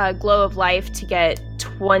use Glow of Life to get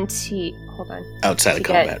 20. Hold on. Outside To of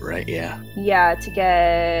get- combat, right? Yeah. Yeah, to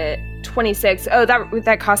get 26. Oh,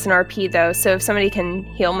 that costs an RP though. So if somebody can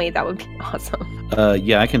heal me, that would be awesome.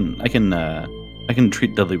 Yeah, I can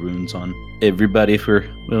treat deadly wounds on everybody if we're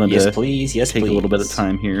willing Yes, to please. Yes, take please. a little bit of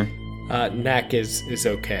time here. Knack is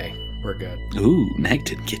okay. We're good. Ooh, Knack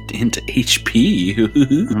did get into HP.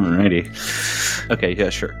 Alrighty. Okay, yeah,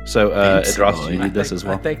 sure. So, Thanks, Adros, boy. do you need this as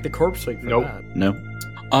well? I thank the corpse week for Nope. that. No?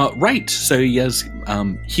 Right. So you guys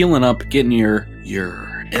healing up, getting your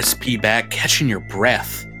SP back, catching your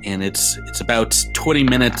breath, and it's about 20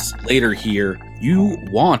 minutes later here. You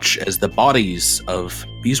watch as the bodies of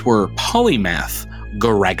these were polymath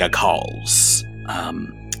Garagakals,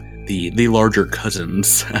 the larger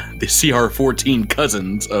cousins, the CR-14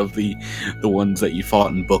 cousins of the ones that you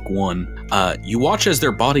fought in Book 1. You watch as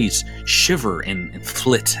their bodies shiver and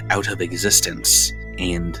flit out of existence,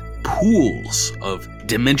 and pools of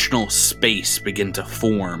dimensional space begin to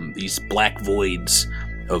form, these black voids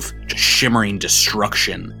of shimmering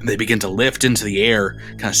destruction. They begin to lift into the air,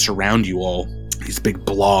 kind of surround you all. These big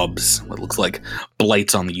blobs, what looks like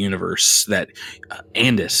blights on the universe that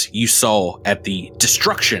Andis, you saw at the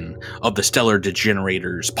destruction of the Stellar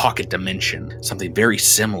Degenerator's pocket dimension. Something very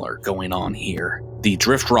similar going on here. The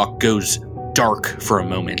drift rock goes dark for a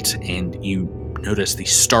moment, and you notice the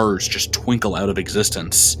stars just twinkle out of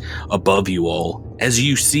existence above you all as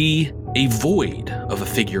you see a void of a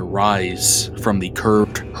figure rise from the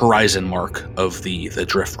curved horizon mark of the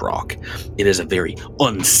drift rock. It is a very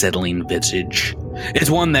unsettling visage. It's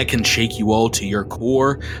one that can shake you all to your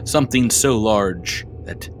core, something so large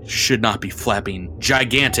that should not be flapping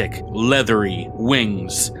gigantic leathery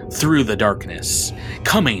wings through the darkness,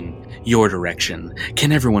 coming your direction.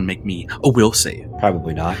 Can everyone make me a will save?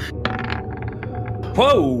 Probably not.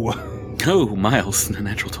 Whoa! Oh, Miles, a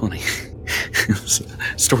natural 20.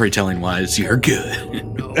 Storytelling wise, you're good.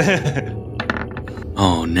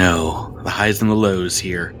 Oh no, the highs and the lows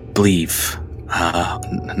here. Believe. A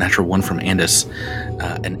natural 1 from Andis.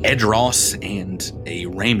 An Edros and a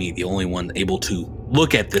Raimi, the only one able to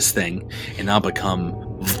look at this thing and not become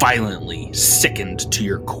violently sickened to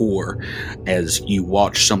your core as you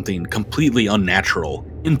watch something completely unnatural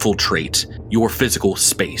infiltrate your physical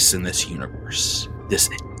space in this universe. This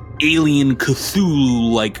alien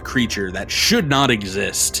Cthulhu-like creature that should not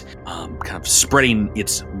exist, kind of spreading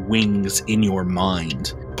its wings in your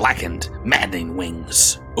mind, blackened, maddening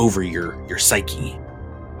wings over your psyche.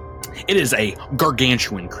 It is a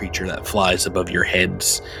gargantuan creature that flies above your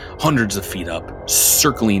heads, hundreds of feet up,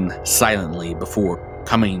 circling silently before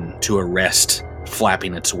coming to a rest,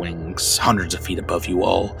 flapping its wings hundreds of feet above you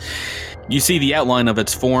all. You see the outline of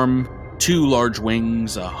its form, 2 large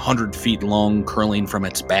wings, 100 feet long, curling from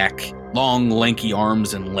its back, long, lanky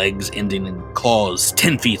arms and legs ending in claws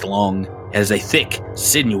 10 feet long, has a thick,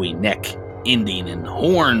 sinewy neck ending in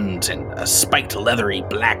horns and a spiked, leathery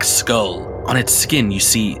black skull. On its skin, you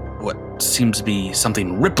see what seems to be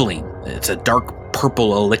something rippling. It's a dark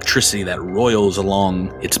purple electricity that roils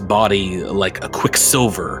along its body like a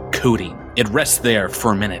quicksilver coating. It rests there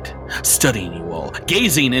for a minute, studying you all,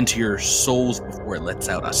 gazing into your souls before it lets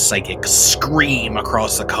out a psychic scream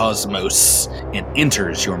across the cosmos and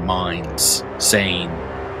enters your minds, saying,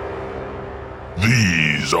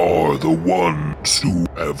 These are the ones who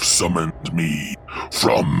have summoned me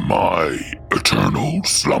from my eternal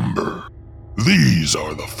slumber. These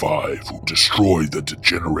are the 5 who destroyed the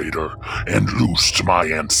Degenerator and loosed my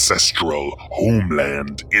ancestral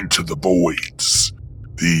homeland into the voids.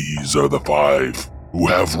 These are the 5 who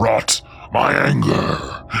have wrought my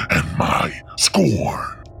anger and my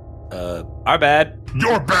scorn. Our bad.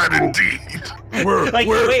 You're bad indeed. We're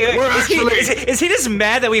Is he just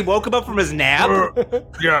mad that we woke him up from his nap?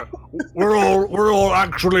 we're all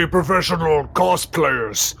actually professional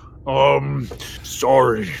cosplayers.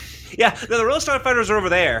 Sorry. Yeah, the real Starfighters are over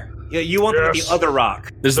there. Yeah, you want them at the other rock.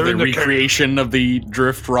 This They're is in the the cave. recreation of the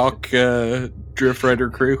drift rock Drift Rider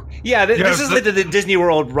crew. Yeah, this Yes, is like the Disney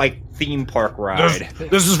World theme park ride.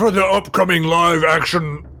 This is for the upcoming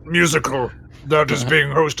live-action musical that is being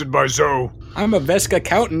hosted by Zoe. I'm a Veska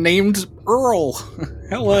accountant named Earl.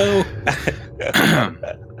 Hello.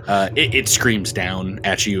 It screams down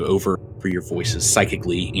at you over your voices,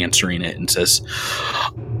 psychically answering it, and says,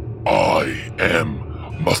 I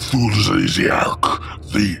am Methuselah,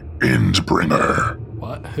 the Endbringer.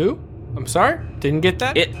 What? Who? I'm sorry? Didn't get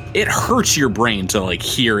that? It hurts your brain to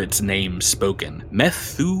hear its name spoken.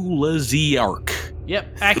 Methuselah.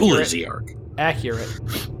 Yep, accurate. Accurate.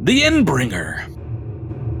 The Endbringer.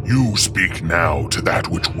 You speak now to that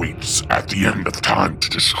which waits at the end of time to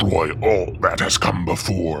destroy all that has come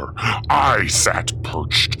before. I sat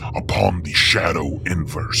perched upon the shadow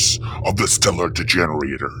inverse of the stellar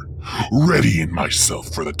degenerator, readying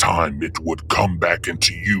myself for the time it would come back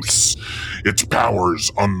into use, its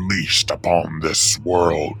powers unleashed upon this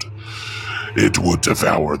world. It would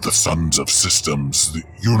devour the sons of systems the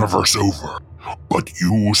universe over, but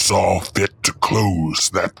you saw fit to close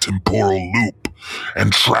that temporal loop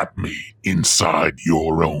and trap me inside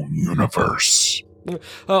your own universe.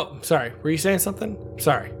 Oh, sorry. Were you saying something?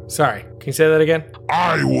 Sorry. Can you say that again?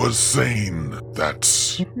 I was saying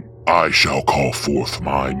that I shall call forth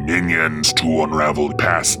my minions to unravel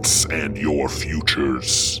pasts and your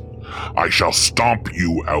futures. I shall stomp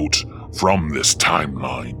you out from this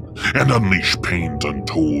timeline and unleash pains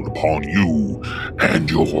untold upon you and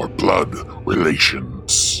your blood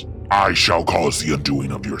relations. I shall cause the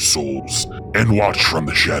undoing of your souls and watch from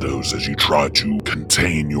the shadows as you try to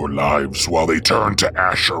contain your lives while they turn to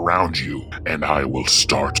ash around you. And I will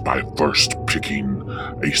start by first picking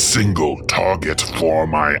a single target for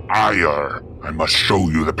my ire. I must show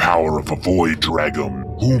you the power of a void dragon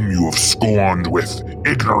whom you have scorned with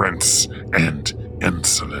ignorance and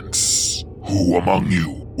insolence. Who among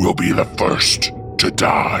you will be the first to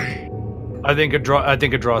die? I think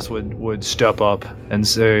Adros would step up and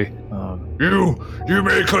say, You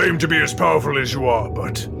may claim to be as powerful as you are,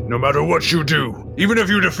 but no matter what you do, even if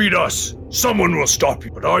you defeat us, someone will stop you.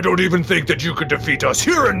 But I don't even think that you could defeat us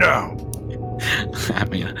here and now. I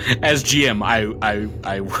mean, as GM,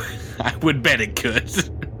 I would bet it could.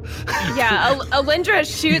 Yeah, Alindra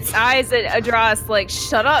shoots eyes at Adros like,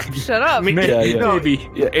 shut up. Maybe.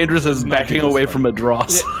 Yeah, Andrus is backing away from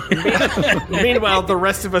Adros. Meanwhile, the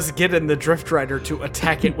rest of us get in the Drift Rider to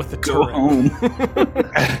attack it with the Go turret. home.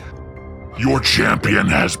 Your champion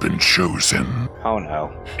has been chosen, Oh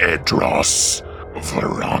no. Edros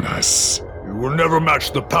Varanus. You will never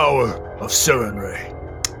match the power of Serenray.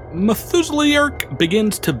 Methuselah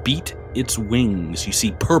begins to beat its wings. You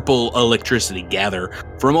see purple electricity gather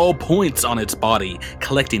from all points on its body,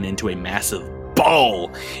 collecting into a massive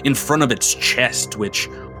ball in front of its chest, which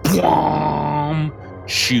boom,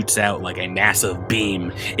 shoots out like a massive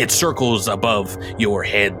beam. It circles above your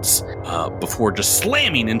heads before just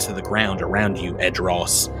slamming into the ground around you,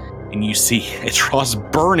 Edros. And you see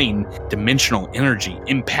Edros burning dimensional energy,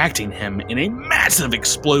 impacting him in a massive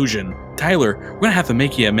explosion. Tyler, we're gonna have to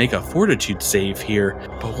make you make a fortitude save here,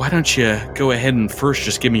 but why don't you go ahead and first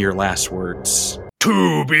just give me your last words?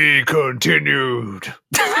 To be continued.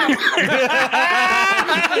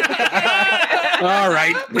 All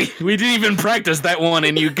right, we didn't even practice that one,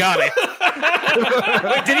 and you got it.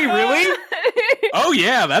 Wait, did he really? Oh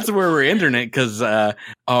yeah, that's where we're ending it, because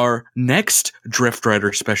our next Drift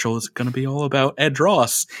Rider special is going to be all about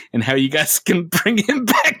Edros and how you guys can bring him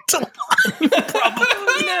back to life. Probably.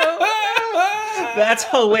 That's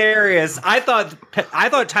hilarious. I thought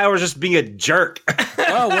Tyler was just being a jerk.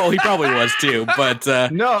 Oh well, he probably was too, but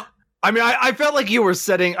no. I mean, I felt like you were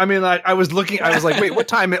setting. I mean, I was looking. I was like, "Wait, what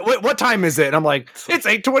time? What time is it?" And I'm like, "It's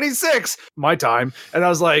 8:26, my time." And I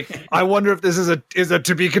was like, "I wonder if this is a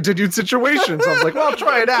to be continued situation." So I was like, "Well,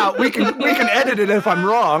 try it out. We can edit it if I'm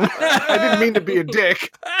wrong." I didn't mean to be a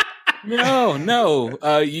dick. No.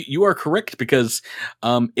 You are correct, because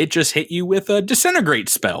it just hit you with a disintegrate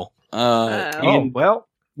spell. And well,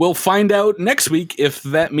 we'll find out next week if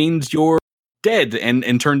that means you're dead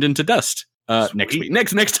and turned into dust. Next week.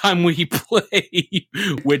 Next time we play,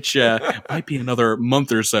 which might be another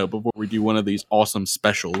month or so before we do one of these awesome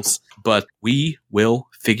specials. But we will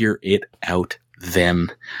figure it out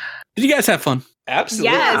then. Did you guys have fun?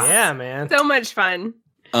 Absolutely. Yes. Yeah, man. So much fun.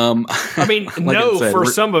 I mean, like no, I said, for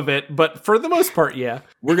some of it, but for the most part, yeah.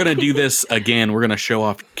 We're going to do this again. We're going to show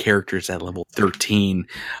off characters at level 13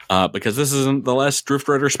 because this isn't the last Drift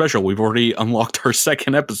Rider special. We've already unlocked our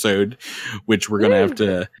second episode, which we're going to have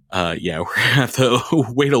to, we're going to have to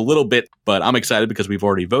wait a little bit. But I'm excited because we've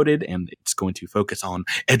already voted, and it's going to focus on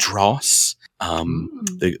Edros,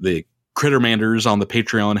 the Crittermanders on the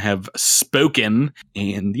Patreon have spoken,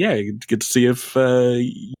 and yeah, get to see if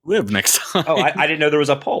you live next time. Oh, I didn't know there was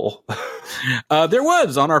a poll. There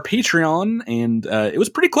was on our Patreon, and it was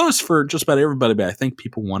pretty close for just about everybody, but I think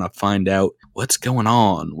people want to find out what's going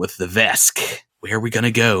on with the Vesk. Where are we going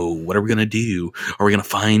to go? What are we going to do? Are we going to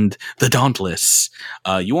find the Dauntless?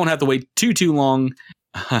 You won't have to wait too long.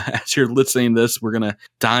 As you're listening to this, we're going to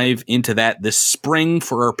dive into that this spring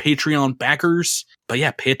for our Patreon backers. But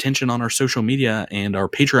yeah, pay attention on our social media and our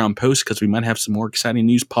Patreon posts because we might have some more exciting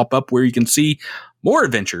news pop up where you can see more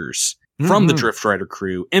adventures from the Drift Rider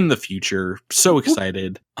crew in the future. So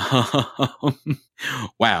excited.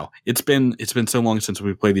 Wow. It's been so long since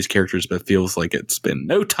we played these characters, but it feels like it's been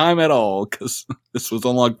no time at all because this was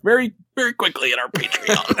unlocked very, very quickly in our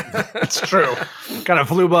Patreon. It's true. Kind of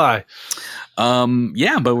flew by.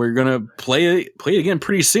 Yeah, but we're gonna play it again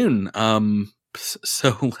pretty soon.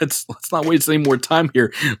 So let's not waste any more time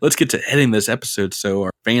here. Let's get to editing this episode so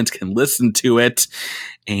our fans can listen to it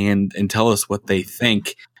and tell us what they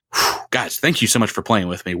think. Whew, guys, thank you so much for playing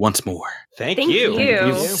with me once more. Thank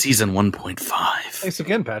you. Season 1.5. Thanks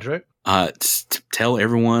again, Patrick. Tell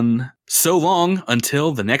everyone so long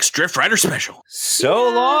until the next Drift Rider special. So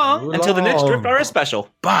long until the next Drift Rider special.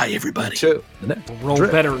 Bye, everybody. Two. Roll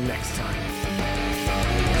better next time.